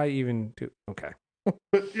of I even do okay.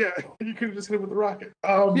 But yeah, you could have just hit him with the rocket.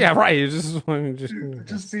 Yeah, right. It's just It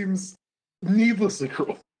just seems needlessly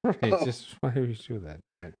cruel. it's just why would you do that?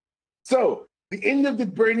 So, the end of the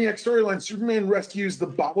Brainiac storyline, Superman rescues the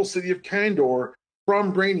bottle city of Kandor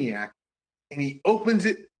from Brainiac, and he opens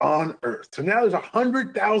it on Earth. So now there's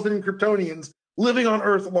 100,000 Kryptonians living on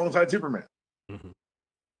Earth alongside Superman. Mm-hmm.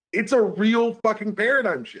 It's a real fucking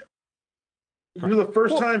paradigm shift. For the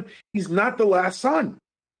first time, he's not the last son.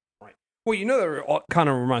 Right. Well, you know that kind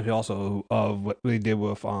of reminds me also of what they did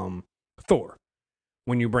with Thor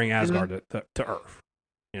when you bring Asgard to Earth.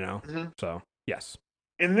 You know, so yes.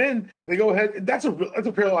 And then they go ahead. That's a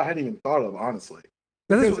parallel I hadn't even thought of, honestly.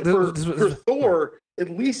 For Thor, at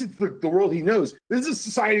least it's the world he knows. This is a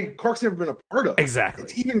society Clark's never been a part of. Exactly.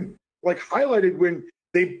 It's even like highlighted when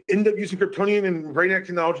they end up using Kryptonian and Brainiac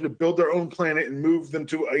technology to build their own planet and move them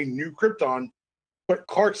to a new Krypton, but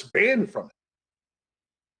Clark's banned from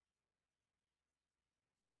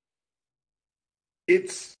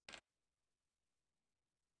it.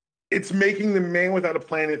 It's making the man without a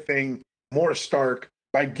planet thing more stark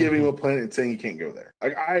by giving him a planet and saying he can't go there.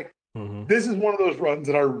 Like this is one of those runs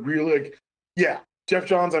that I really like. Yeah, Jeff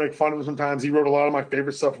Johns, I make fun of him sometimes. He wrote a lot of my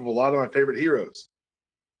favorite stuff of a lot of my favorite heroes.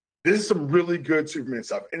 This is some really good Superman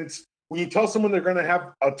stuff. And it's when you tell someone they're going to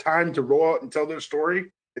have a time to roll out and tell their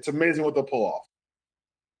story, it's amazing what they'll pull off.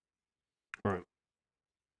 All right.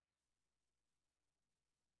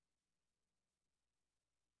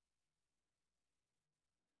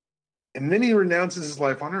 And then he renounces his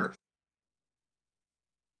life on Earth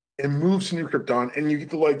and moves to New Krypton. And you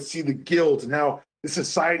get to like see the guilds and how the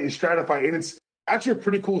society is stratified. And it's actually a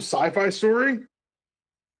pretty cool sci-fi story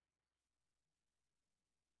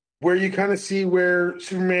where you kind of see where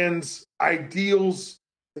Superman's ideals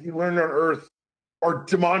that he learned on Earth are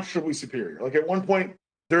demonstrably superior. Like at one point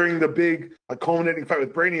during the big culminating fight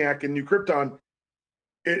with Brainiac in New Krypton,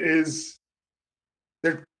 it is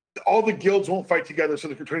all the guilds won't fight together, so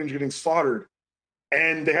the Kryptonians are getting slaughtered.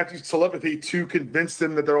 And they have to use telepathy to convince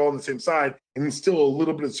them that they're all on the same side and instill a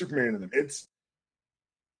little bit of Superman in them. It's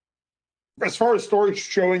as far as stories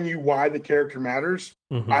showing you why the character matters,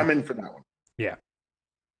 I'm in for that one. Yeah.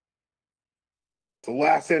 The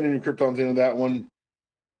last ending in Krypton's into that one.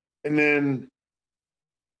 And then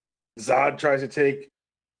Zod tries to take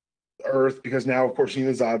Earth because now, of course, you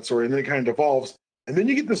need the Zod story. And then it kind of devolves. And then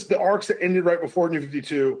you get the arcs that ended right before New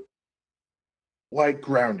 52, like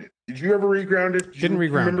Grounded. Did you ever read Grounded? Didn't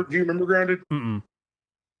read Grounded. Do you remember Grounded? Mm-mm.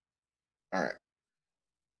 All right.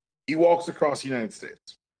 He walks across the United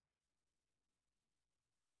States.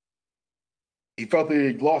 He felt that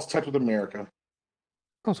he lost touch with America.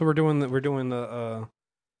 Oh, so we're doing the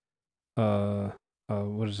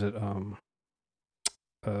what is it?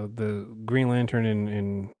 The Green Lantern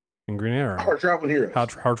in Green Arrow. Hard Traveling Heroes.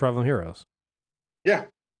 Hard Traveling Heroes. Yeah.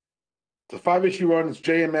 It's a 5-issue run. It's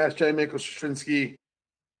JMS, J. Michael Straczynski.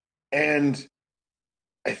 And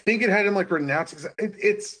I think it had him like renouncing.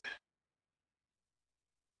 It's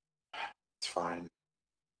fine.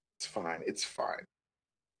 It's fine. It's fine.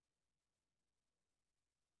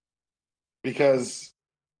 Because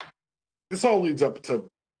this all leads up to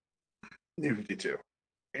New 52.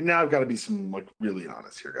 And now I've got to be really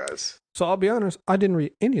honest here, guys. So I'll be honest, I didn't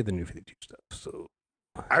read any of the New 52 stuff. So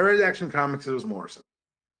I read Action Comics. It was Morrison,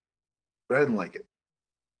 but I didn't like it.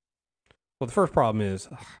 Well, the first problem is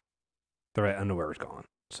the right underwear is gone.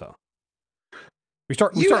 So we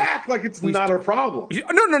act like it's not a problem.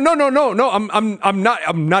 No. I'm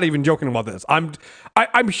not even joking about this. I'm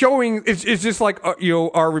showing. It's just like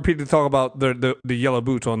our repeated talk about the yellow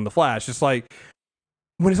boots on the Flash. It's like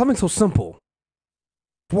when it's something so simple.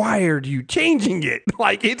 Why are you changing it?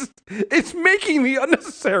 Like it's making the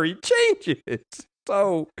unnecessary changes.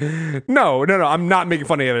 So no, I'm not making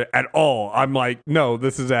fun of it at all. I'm like, no,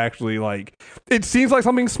 this is actually like it seems like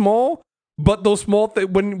something small, but those small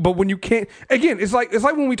when you can't again, it's like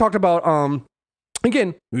when we talked about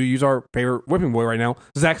again, we use our favorite whipping boy right now,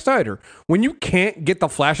 Zack Snyder. When you can't get the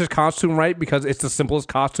Flash's costume right because it's the simplest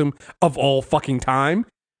costume of all fucking time.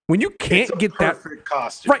 When you can't get that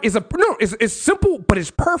costume. Right, it's simple, but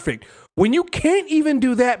it's perfect. When you can't even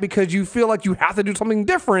do that because you feel like you have to do something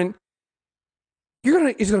different,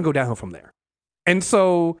 it's gonna go downhill from there. And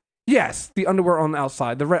so, yes, the underwear on the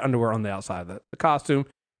outside, the red underwear on the outside, the costume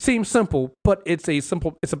seems simple, but it's a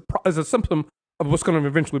symptom of what's going to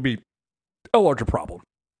eventually be a larger problem.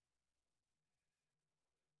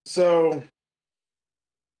 So,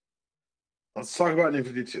 let's talk about New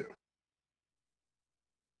 52.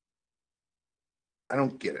 I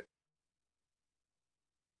don't get it.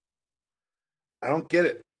 I don't get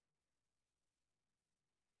it.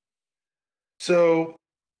 So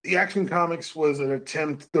the Action Comics was an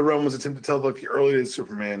attempt, the run was an attempt to tell like the early days of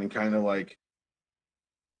Superman and kind of like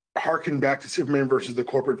harken back to Superman versus the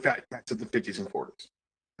corporate fat cats of the 50s and 40s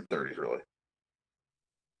and 30s, really.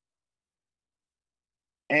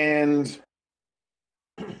 And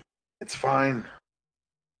it's fine.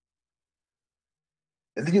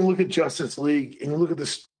 And then you look at Justice League and you look at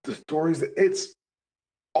the stories that it's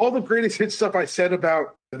all the greatest hit stuff I said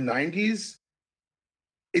about the 90s.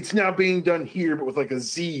 It's now being done here, but with like a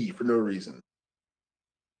Z for no reason.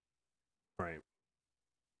 Right.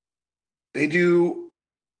 They do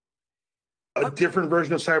a different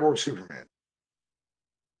version of Cyborg Superman.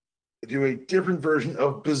 They do a different version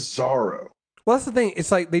of Bizarro. Well, that's the thing.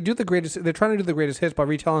 It's like they're trying to do the greatest hits by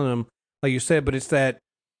retelling them, like you said, but it's that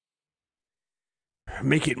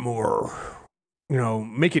make it more,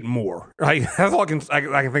 make it more. Right? That's all I can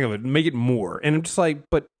think of it. Make it more. And I'm just like,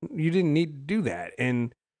 but you didn't need to do that.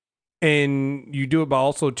 And you do it by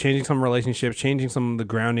also changing some relationships, changing some of the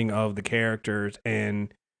grounding of the characters,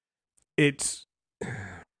 and it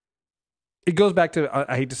goes back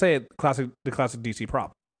to, I hate to say it, the classic DC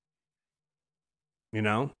problem.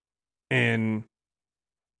 And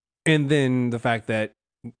then the fact that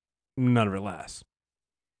none of it lasts.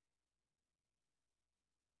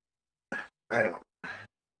 I don't know.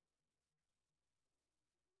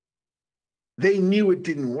 They knew it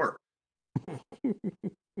didn't work.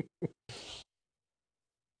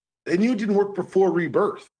 They knew it didn't work before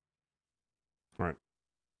Rebirth. Right.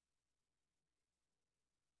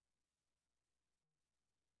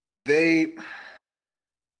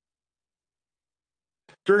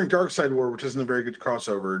 During Darkseid War, which isn't a very good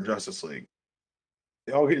crossover in Justice League,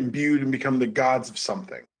 they all get imbued and become the gods of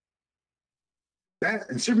something.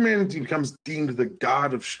 And Superman becomes deemed the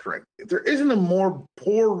god of strength. If there isn't a more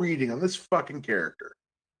poor reading on this fucking character.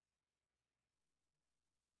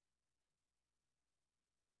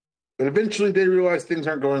 But eventually they realize things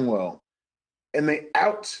aren't going well. And they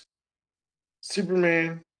out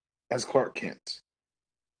Superman as Clark Kent.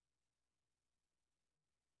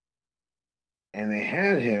 And they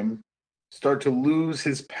had him start to lose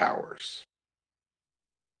his powers.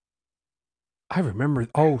 I remember.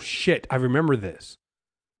 Oh shit! I remember this.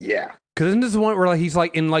 Yeah. Because isn't this the one where like he's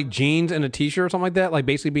like in like jeans and a t-shirt or something like that, like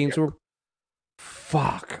basically being super.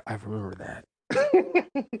 Fuck! I remember that.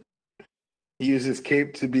 He used his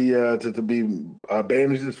cape to be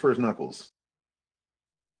bandages for his knuckles.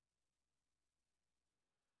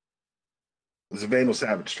 It was a Vandal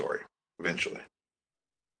Savage story. Eventually,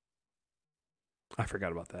 I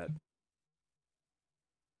forgot about that.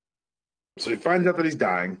 So he finds out that he's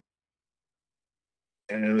dying.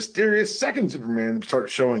 And a mysterious second Superman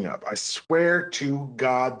starts showing up. I swear to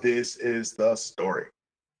God, this is the story.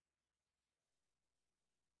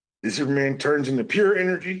 The Superman turns into pure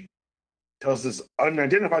energy, tells this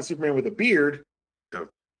unidentified Superman with a beard to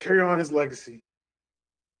carry on his legacy.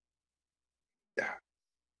 Yeah.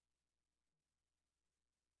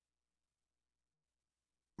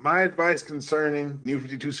 My advice concerning New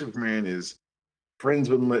 52 Superman is friends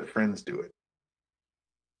wouldn't let friends do it.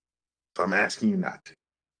 So I'm asking you not to.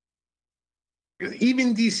 Because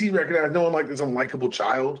even DC recognized no one like this unlikable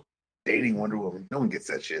child dating Wonder Woman. No one gets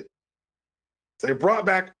that shit. So they brought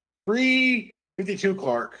back pre-52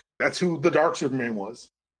 Clark. That's who the Dark Superman was.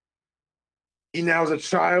 He now is a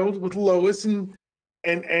child with Lois, and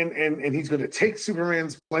he's going to take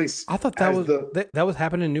Superman's place. I thought that was that was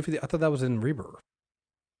happening in New 52. I thought that was in Rebirth.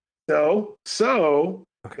 So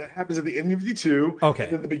okay. That happens at the end of 52. Okay.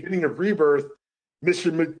 And at the beginning of Rebirth, Miss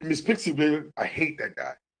Pixie, I hate that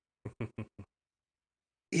guy.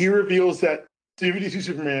 He reveals that 52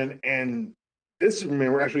 Superman and this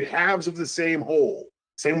Superman were actually halves of the same whole.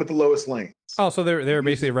 Same with the Lois Lanes. Oh, so they're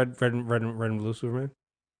basically red and blue Superman.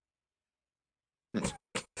 I'm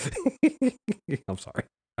sorry.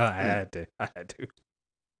 I had to.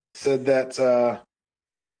 Said that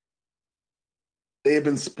they had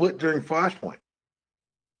been split during Flashpoint.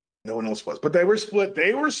 No one else was, but they were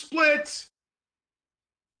split.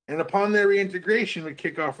 And upon their reintegration, would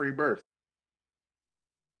kick off Rebirth.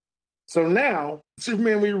 So now, the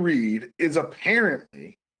Superman we read is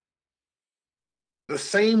apparently the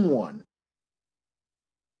same one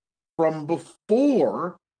from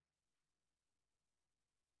before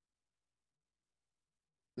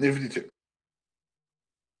New 52.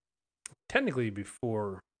 Technically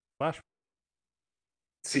before Flash.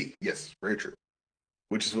 See, yes, very true.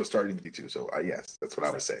 Which is what started in 52. So, yes, that's what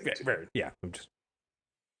I was saying. Very, yeah.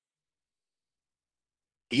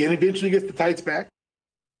 He eventually gets the tights back.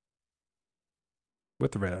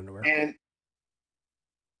 with the red underwear. And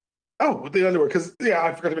with the underwear, because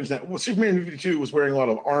I forgot to mention that. Well, Superman 52 was wearing a lot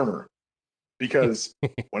of armor, because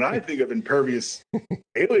when I think of impervious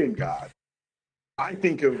alien god, I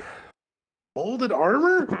think of molded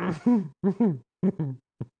armor.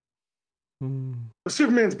 But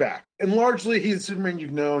Superman's back, and largely he's the Superman you've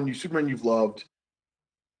known, Superman you've loved.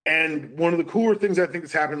 And one of the cooler things I think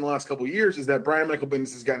that's happened in the last couple of years is that Brian Michael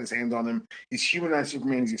Bendis has gotten his hands on him. He's humanized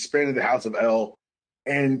Superman. He's expanded the House of El.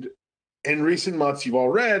 And in recent months, you've all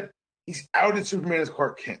read, he's outed Superman as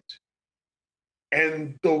Clark Kent.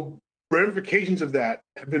 And the ramifications of that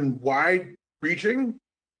have been wide-reaching.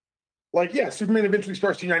 Like, Superman eventually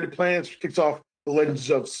starts to United Planets, kicks off the Legends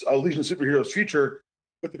of Legion of Superheroes future.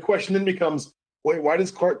 But the question then becomes, wait, why does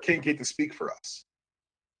Clark Kent get to speak for us?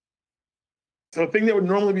 So the thing that would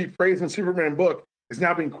normally be praised in a Superman book is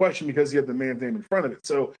now being questioned because you have the man's name in front of it.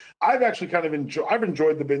 So I've actually kind of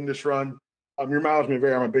enjoyed the Bendis run. Your mileage may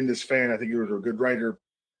vary. I'm a Bendis fan. I think he was a good writer.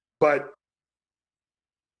 But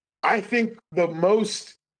I think the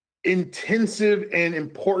most intensive and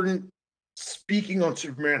important speaking on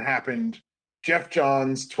Superman happened Jeff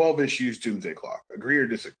Johns' 12 issues Doomsday Clock. Agree or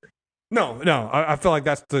disagree? No. I feel like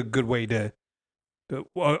that's the good way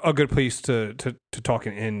a good place to talk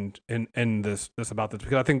and end this about this,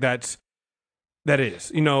 because I think that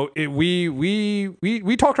is,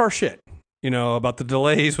 we talked our shit, about the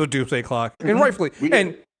delays with Doomsday Clock, and rightfully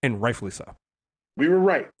and rightfully so. We were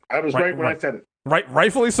right. I was right when I said it.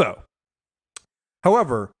 Rightfully so.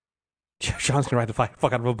 However, Sean's gonna write the fuck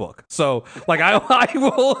out of a book. So, like, I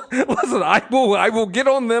will listen. I will get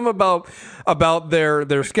on them about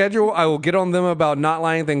their schedule. I will get on them about not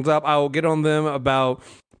lining things up. I will get on them about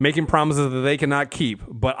making promises that they cannot keep.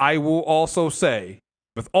 But I will also say,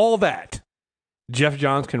 with all that, Jeff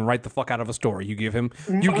Johns can write the fuck out of a story. You give him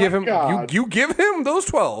those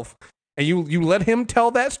 12, and you let him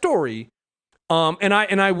tell that story. And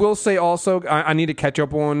I will say also, I need to catch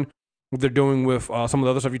up on what they're doing with some of the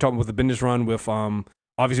other stuff you're talking about with the Bendis run, with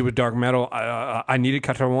obviously with Dark Metal. I need to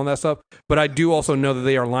catch up on that stuff, but I do also know that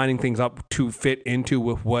they are lining things up to fit into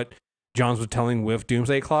with what Johns was telling with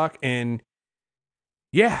Doomsday Clock, and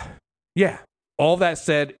yeah. All that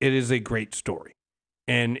said, it is a great story,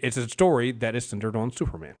 and it's a story that is centered on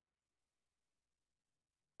Superman.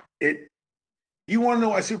 You want to know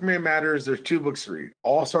why Superman matters? There's 2 books to read: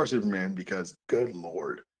 All Star Superman, because good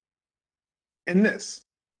Lord, and this.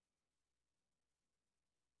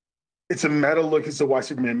 It's a meta look as to why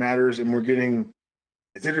Superman matters, and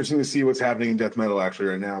it's interesting to see what's happening in Death Metal actually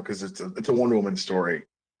right now, because it's a Wonder Woman story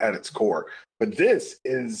at its core. But this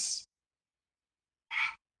is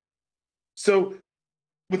so,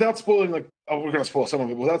 without spoiling, like, we're gonna spoil some of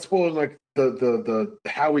it. Without spoiling, like, the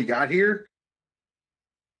how we got here,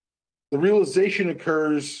 the realization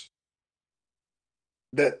occurs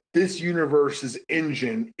that this universe's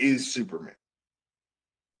engine is Superman.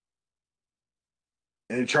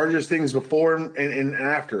 And it charges things before and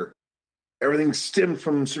after. Everything stemmed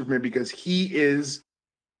from Superman because he is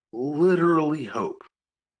literally hope.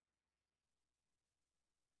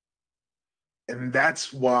 And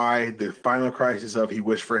that's why the final crisis of he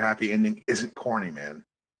wished for a happy ending isn't corny, man.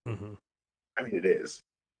 Mm-hmm. I mean, it is.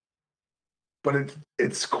 But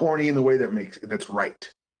it's corny in the way that's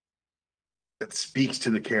right. That speaks to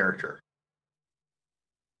the character.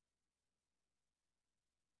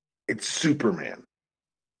 It's Superman.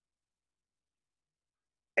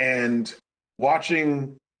 And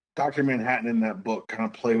watching Dr. Manhattan in that book kind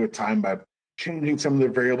of play with time by changing some of the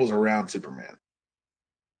variables around Superman.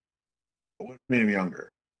 What made him younger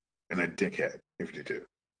and a dickhead, 52.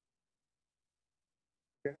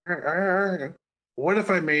 What if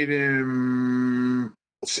I made him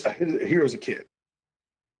a hero as a kid?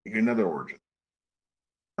 You get another origin.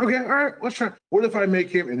 Okay, all right, let's try. What if I make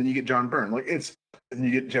him, and then you get John Byrne? And then you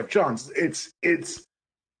get Jeff Johns.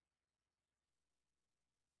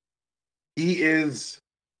 He is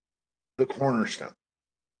the cornerstone.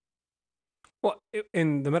 Well,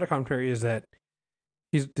 and the meta commentary is that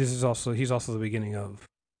he's also the beginning of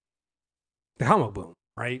the comic boom,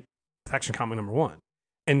 right? It's Action Comic #1,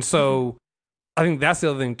 and so I think that's the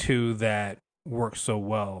other thing too that works so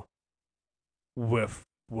well with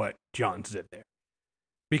what Johns did there,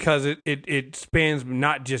 because it spans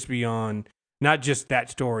not just that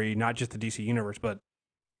story, not just the DC universe, but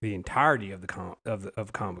the entirety of the comic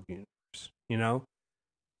universe.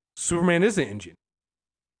 Superman is the engine,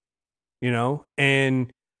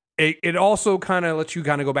 and it also kind of lets you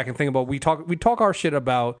kind of go back and think about, we talk our shit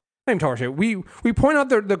about, not even talk our shit, we point out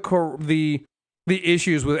the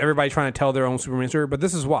issues with everybody trying to tell their own Superman story, but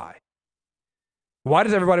this is why. Why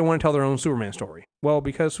does everybody want to tell their own Superman story? Well,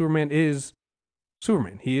 because Superman is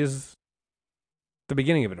Superman. He is the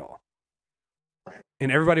beginning of it all. Right.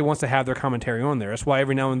 And everybody wants to have their commentary on there. That's why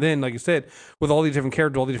every now and then, like you said, with all these different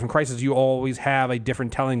characters, all these different crises, you always have a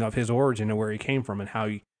different telling of his origin and where he came from and how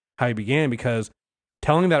he began, because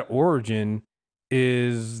telling that origin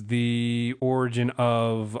is the origin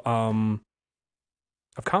of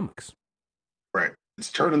comics. Right.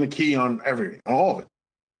 It's turning the key on everything, all of it.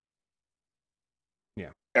 Yeah.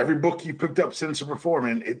 Every book you picked up since before,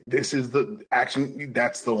 man, this is the action.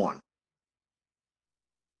 That's the one.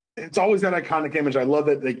 It's always that iconic image. I love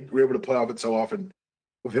that they were able to play off it so often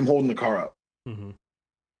with him holding the car up. Mm-hmm.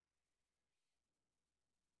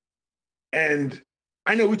 And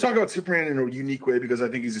I know we talk about Superman in a unique way because I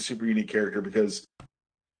think he's a super unique character, because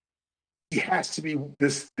he has to be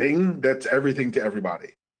this thing that's everything to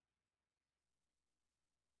everybody.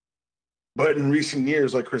 But in recent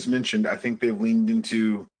years, like Chris mentioned, I think they've leaned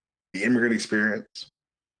into the immigrant experience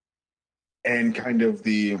and kind of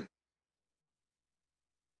the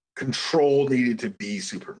control needed to be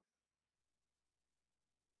Superman.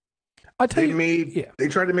 I tell you, They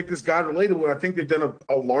tried to make this God relatable, and I think they've done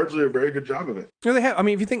a largely a very good job of it. No, they have. I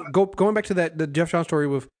mean, if you think going back to the Jeff Johns story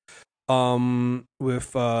with Last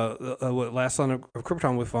Son of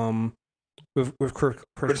Krypton with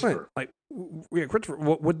Chris Clint, like Christopher,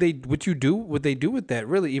 what would they do with that,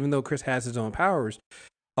 really? Even though Chris has his own powers.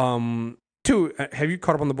 Two, have you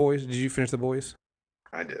caught up on The Boys? Did you finish The Boys?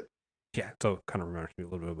 I did. Yeah, so kind of reminds me a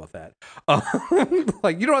little bit about that.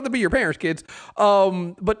 Like, you don't have to be your parents' kids.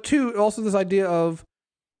 But two, also this idea of,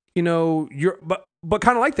 but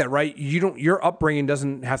kind of like that, right? Your upbringing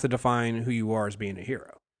doesn't have to define who you are as being a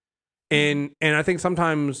hero. And I think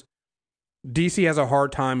sometimes DC has a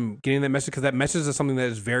hard time getting that message, because that message is something that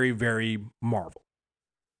is very, very Marvel.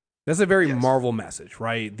 That's a very Marvel message,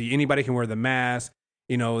 right? Anybody can wear the mask.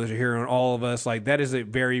 There's a hero in all of us. Like, that is a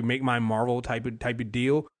very make my Marvel type of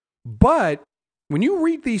deal. But when you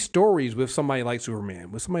read these stories with somebody like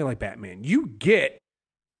Superman, with somebody like Batman, you get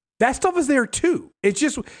that stuff is there too. It's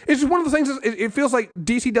just one of those things. It feels like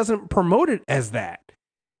DC doesn't promote it as that,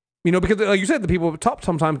 because like you said, the people up top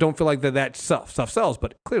sometimes don't feel like that stuff sells,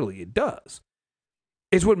 but clearly it does.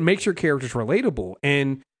 It's what makes your characters relatable.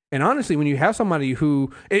 And honestly, when you have somebody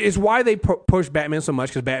who is why they push Batman so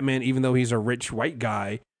much, because Batman, even though he's a rich white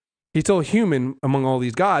guy, he's still human among all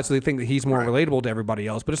these guys, so they think that he's more relatable to everybody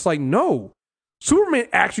else. But it's like, no, Superman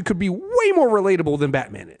actually could be way more relatable than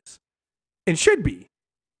Batman is, and should be,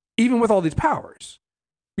 even with all these powers,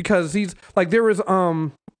 because he's like, there was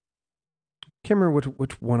can't remember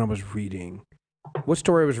which one I was reading, what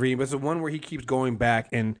story I was reading, but it's the one where he keeps going back,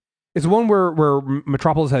 and it's the one where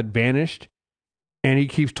Metropolis had vanished, and he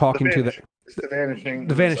keeps talking to the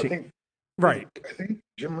vanishing. Right. I think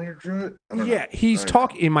Jim Lee drew it. Yeah, he's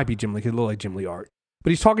talking. It might be Jim Lee, because it looked like Jim Lee art. But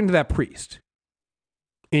he's talking to that priest,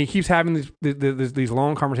 and he keeps having these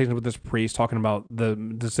long conversations with this priest, talking about the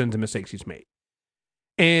sins and mistakes he's made.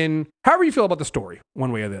 And however you feel about the story,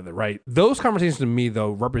 one way or the other, right? Those conversations to me,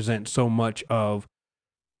 though, represent so much of,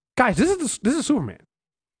 guys, this is Superman.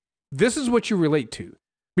 This is what you relate to,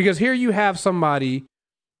 because here you have somebody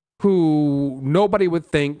who nobody would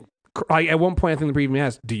think. Like, at one point, I think the preview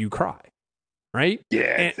asked, "Do you cry?" Right? Yeah,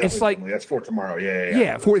 and it's like, that's for tomorrow.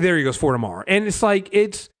 Yeah. There he goes, for tomorrow. And it's like,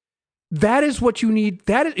 that is what you need.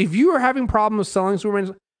 That is, if you are having problems selling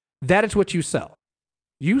Superman, that is what you sell.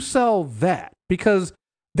 You sell that, because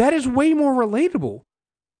that is way more relatable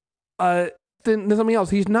than something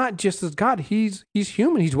else. He's not just as God. He's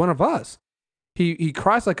human. He's one of us. He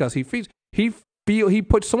cries like us. He feels. He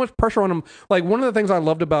puts so much pressure on him. Like, one of the things I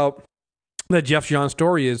loved about the Jeff Johns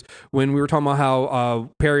story is when we were talking about how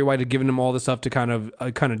Perry White had given him all this stuff to kind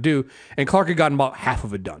of do, and Clark had gotten about half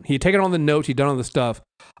of it done. He had taken on the notes, he'd done all the stuff,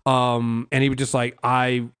 and he was just like,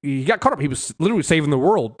 he got caught up. He was literally saving the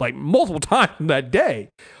world like multiple times that day.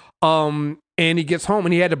 And he gets home,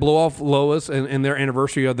 and he had to blow off Lois and their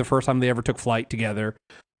anniversary of the first time they ever took flight together.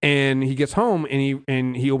 And he gets home,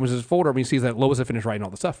 and he opens his folder up, and he sees that Lois had finished writing all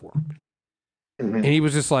the stuff for him. Mm-hmm. And he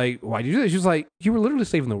was just like, "Why'd you do this?" She was like, "You were literally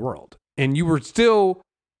saving the world, and you were still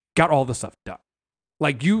got all the stuff done.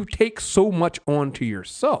 Like, you take so much onto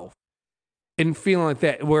yourself and feeling like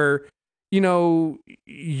that, where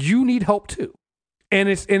you need help too." And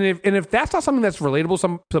if that's not something that's relatable,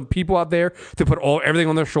 some people out there to put everything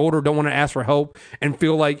on their shoulder, don't want to ask for help, and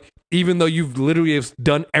feel like even though you've literally have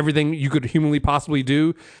done everything you could humanly possibly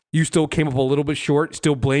do, you still came up a little bit short,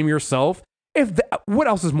 still blame yourself. What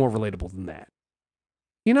else is more relatable than that?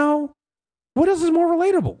 What else is more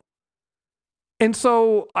relatable? And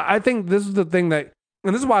so I think this is the thing and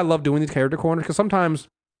this is why I love doing these character corners, because sometimes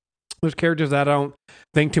There's characters that I don't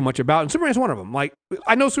think too much about, and Superman's one of them. Like,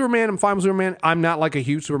 I know Superman, I'm fine with Superman. I'm not like a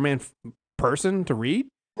huge Superman person to read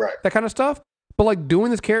Right. that kind of stuff. But like doing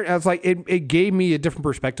this character, I was like, it gave me a different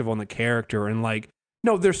perspective on the character, and like,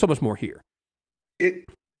 no, there's so much more here.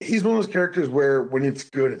 He's one of those characters where when it's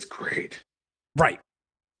good, it's great. Right.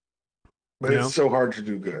 But it's so hard to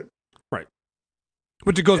do good. Right.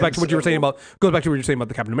 Which it goes back to what you were saying about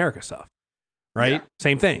the Captain America stuff. Right? Yeah.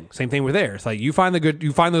 Same thing with there. It's like you find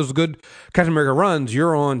those good Captain America runs,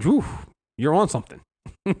 you're on something.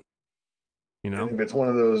 You know? And if it's one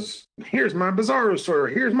of those, here's my Bizarro story, or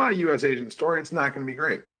here's my US agent story, it's not gonna be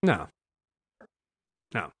great. No.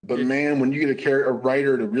 But man, when you get a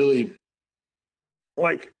writer to really,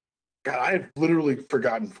 like, God, I've literally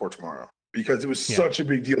forgotten For Tomorrow because it was such a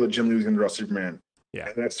big deal that Jim Lee was going to draw Superman. Yeah.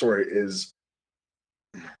 And that story is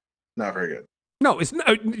not very good. No, it's not,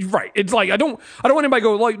 right. It's like I don't want anybody to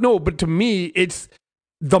go like, no, but to me, it's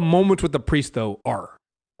the moments with the priest though are.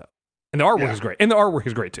 And the artwork is great. And the artwork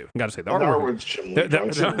is great too. I gotta say the artwork's Jim Lee. The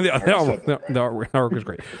artwork is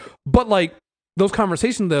great. But like those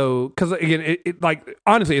conversations though, because again, it like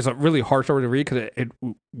honestly, it's a really hard story to read because it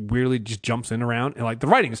weirdly just jumps in around, and like the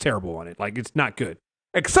writing is terrible on it. Like it's not good,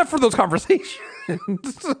 except for those conversations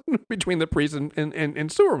between the priest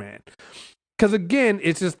and Superman. Because again,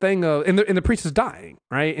 it's this thing of and the priest is dying,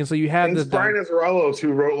 right? And so you have this Brian Azzarello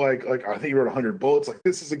who wrote like I think he wrote 100 Bullets. Like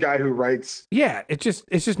this is a guy who writes. Yeah, it's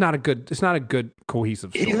just not a good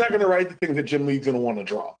cohesive story. He's not going to write the things that Jim Lee's going to want to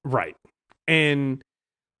draw. Right,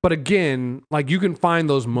 but again, like you can find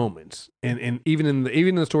those moments, and even in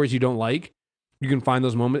the stories you don't like, you can find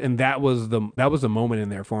those moments, and that was the moment in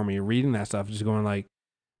there for me. Reading that stuff, just going like,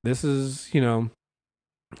 this is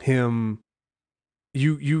him.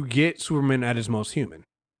 You get Superman at his most human.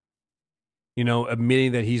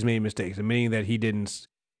 Admitting that he's made mistakes, admitting that he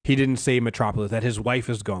didn't save Metropolis, that his wife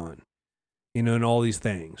is gone, and all these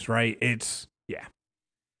things, right? It's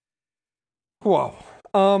Whoa.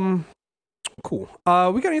 Cool.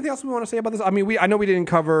 We got anything else we want to say about this? I mean, I know we didn't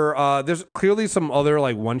cover. There's clearly some other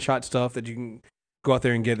like one shot stuff that you can go out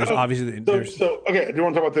there and get. There's obviously okay. I do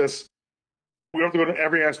want to talk about this. We don't have to go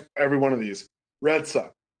to every one of these. Red Sun.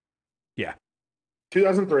 Yeah.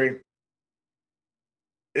 2003.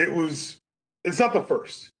 It's not the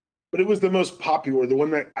first, but it was the most popular, the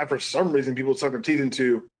one that for some reason people sunk their teeth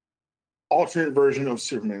into, alternate version of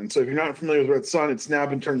Superman. So if you're not familiar with Red Sun, it's now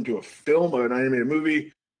been turned into a film, an animated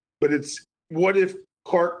movie, but it's what if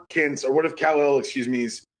Kal-El,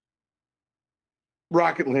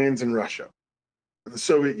 rocket lands in Russia, the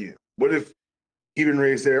Soviet Union? What if he'd been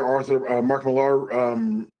raised there? Mark Millar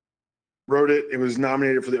wrote it. It was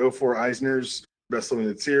nominated for the 2004 Eisner's Best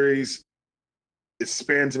Limited Series. It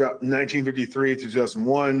spans about 1953 to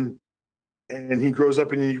 2001, and he grows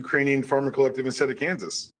up in a Ukrainian farmer collective instead of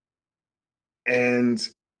Kansas. And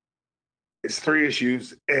it's 3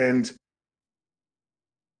 issues, and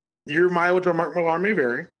your mileage on Mark Millar may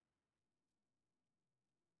vary,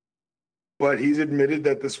 but he's admitted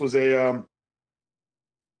that this was a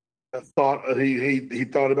thought he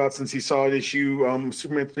thought about since he saw an issue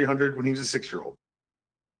Superman 300 when he was a 6-year-old.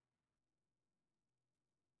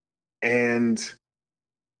 And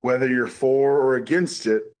whether you're for or against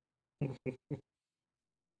it,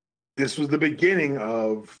 this was the beginning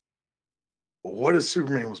of what if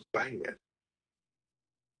Superman was bad?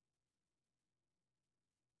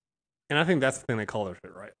 And I think that's the thing that colors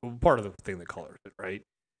it, right? Part of the thing that colors it, right,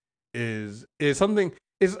 is something.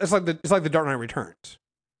 It's like the Dark Knight Returns,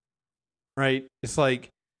 right? It's like,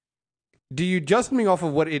 do you judge something off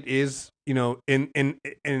of what it is, in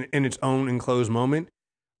its own enclosed moment,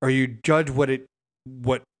 or you judge what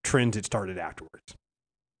trends it started afterwards,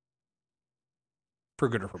 for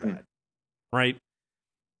good or for bad, right?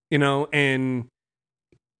 And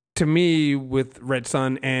to me, with Red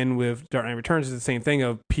Sun and with Dark Knight Returns, it's the same thing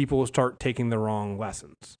of people start taking the wrong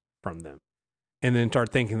lessons from them, and then start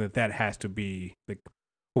thinking that has to be like,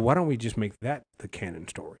 well, why don't we just make that the canon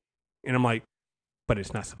story? And I'm like, but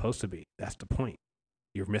it's not supposed to be. That's the point.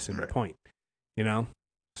 You're missing the point,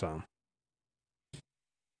 So,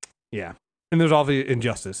 yeah. And there's all the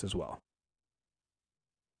Injustice as well.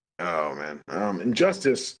 Oh man,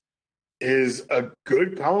 Injustice is a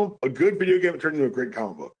good video game turned into a great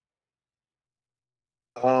comic book.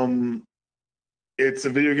 It's a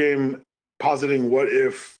video game positing what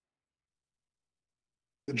if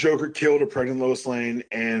the Joker killed a pregnant Lois Lane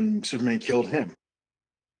and Superman killed him,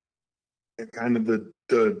 and kind of the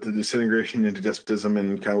disintegration into despotism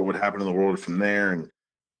and kind of what would happen in the world from there, and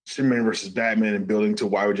Superman versus Batman, and building to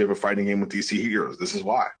why would you have a fighting game with DC heroes? This is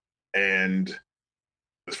why. And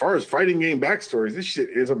as far as fighting game backstories, this shit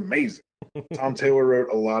is amazing. Tom Taylor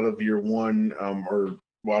wrote a lot of Year One, or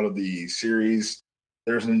a lot of the series.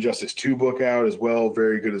 There's an Injustice 2 book out as well,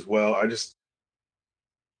 very good as well.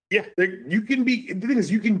 You can be. The thing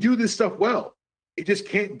is, you can do this stuff well. It just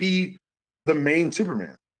can't be the main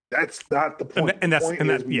Superman. That's not the point. And that's the point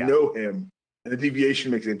and is that we yeah. know him, and the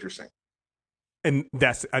deviation makes it interesting. And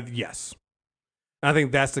that's yes. I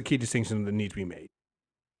think that's the key distinction that needs to be made.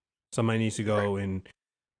 Somebody needs to go and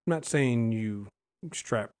I'm not saying you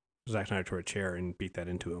strap Zack Snyder to a chair and beat that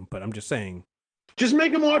into him, but I'm just saying just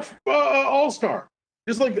make him watch All Star.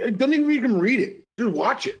 Just like don't even make him read it. Just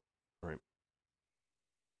watch it. Right.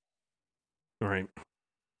 All right.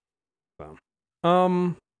 So,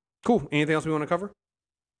 cool. Anything else we want to cover?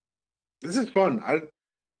 This is fun. I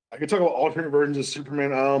could talk about alternate versions of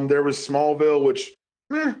Superman. There was Smallville, which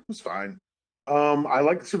was fine. I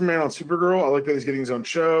like Superman on Supergirl. I like that he's getting his own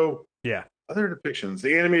show. Yeah. Other depictions,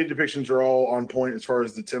 the animated depictions are all on point as far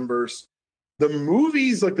as the Timbers. The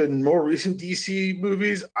movies, like the more recent DC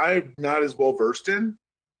movies, I'm not as well versed in,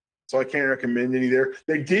 so I can't recommend any there.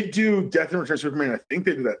 They did do Death and Return of Superman. I think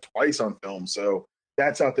they did that twice on film, so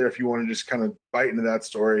that's out there if you want to just kind of bite into that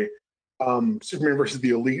story. Superman versus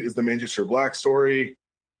the Elite is the Manchester Black story.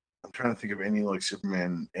 I'm trying to think of any like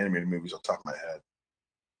Superman animated movies off the top of my head.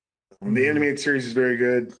 The animated series is very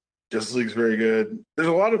good. Justice League is very good. There's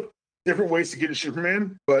a lot of different ways to get to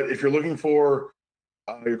Superman, but if you're looking for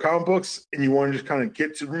your comic books and you want to just kind of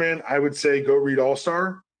get Superman, I would say go read All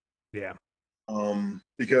Star. Yeah.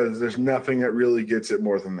 Because there's nothing that really gets it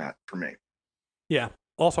more than that for me. Yeah.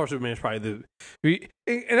 All Star Superman is probably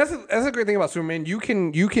and that's a great thing about Superman. You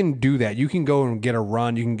can do that. You can go and get a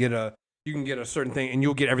run. You can get a certain thing, and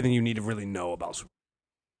you'll get everything you need to really know about Superman.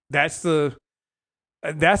 That's the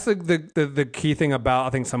key thing about I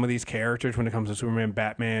think some of these characters when it comes to Superman,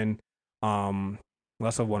 Batman,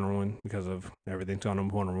 less of Wonder Woman because of everything's on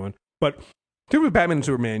Wonder Woman. But with Batman and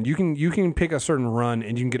Superman, you can pick a certain run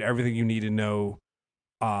and you can get everything you need to know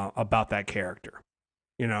about that character.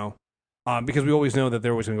 You know, because we always know that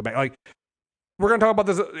they're always going to go back. Like we're going to talk about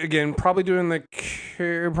this again, probably during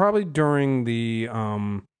the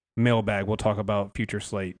mailbag. We'll talk about future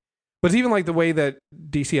slate. But it's even like the way that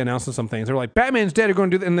DC announces some things. They're like, Batman's dead, they're going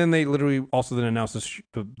to do that. And then they literally also then announce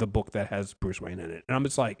the book that has Bruce Wayne in it. And I'm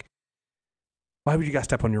just like, why would you guys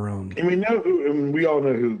step on your own? And we all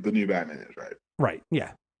know who the new Batman is, right? Right,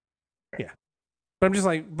 yeah. Yeah. But I'm just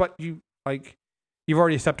like, you've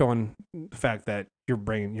already stepped on the fact that your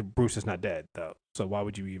Bruce is not dead, though. So why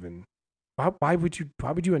would you even, why would you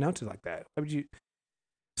announce it like that? Why would you?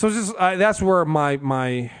 So it's just that's where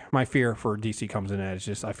my fear for DC comes in at. It's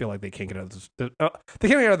just I feel like they can't get out of they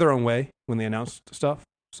can't get out of their own way when they announce stuff.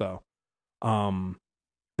 So,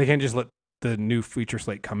 they can't just let the new feature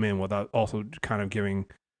slate come in without also kind of giving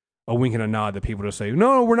a wink and a nod to people to say,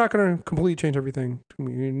 no, we're not going to completely change everything.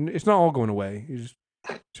 It's not all going away. It's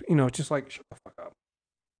just like shut the fuck up.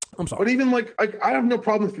 I'm sorry. But even like I have no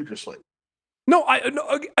problem with future slate. No,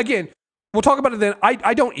 again. We'll talk about it then.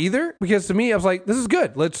 I don't either because to me I was like, this is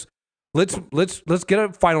good. Let's get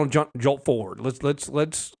a final jolt forward. Let's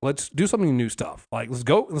do something new stuff. Like let's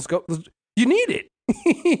go. You need it,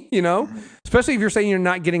 especially if you're saying you're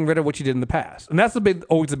not getting rid of what you did in the past. And that's the biggest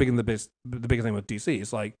thing with DC.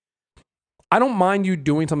 It's like I don't mind you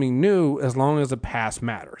doing something new as long as the past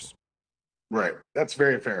matters. Right. That's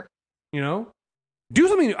very fair. Do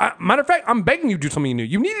something new. Matter of fact, I'm begging you to do something new.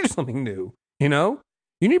 You need to do something new.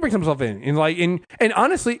 You need to bring some stuff in, and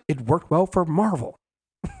honestly, it worked well for Marvel.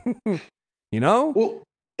 Well,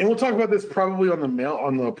 and we'll talk about this probably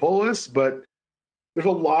on the pull list, but there's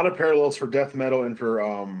a lot of parallels for Death Metal and for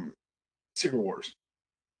Secret Wars.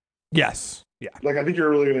 Yes, yeah. Like I think you're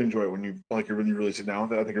really gonna enjoy it when you really sit down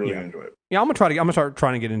with it. I think you're really gonna enjoy it. Yeah, I'm gonna start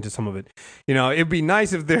trying to get into some of it. It'd be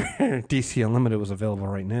nice if their DC Unlimited was available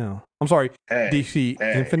right now. I'm sorry, DC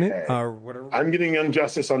Infinite or whatever. I'm getting Young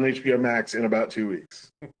Justice on HBO Max in about 2 weeks.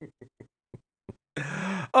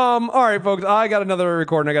 All right, folks. I got another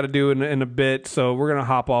recording I got to do in a bit, so we're gonna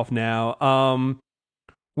hop off now.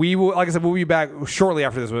 We will, like I said, we'll be back shortly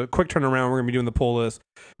after this with a quick turnaround. We're gonna be doing the pull list.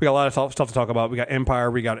 We got a lot of stuff to talk about. We got Empire.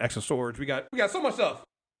 We got X of Swords. We got so much stuff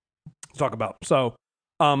to talk about. So,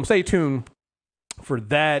 stay tuned for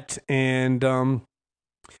that, and then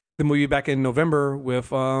we'll be back in November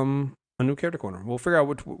with a new character corner. We'll figure out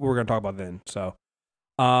what we're gonna talk about then. So,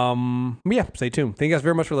 yeah, stay tuned. Thank you guys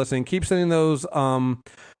very much for listening. Keep sending those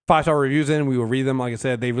 5-star reviews in. We will read them. Like I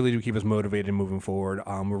said, they really do keep us motivated and moving forward.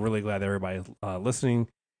 We're really glad that everybody's listening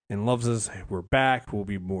and loves us. We're back. We'll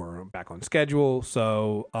be more back on schedule.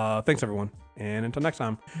 So thanks, everyone. And until next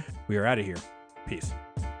time, we are out of here. Peace.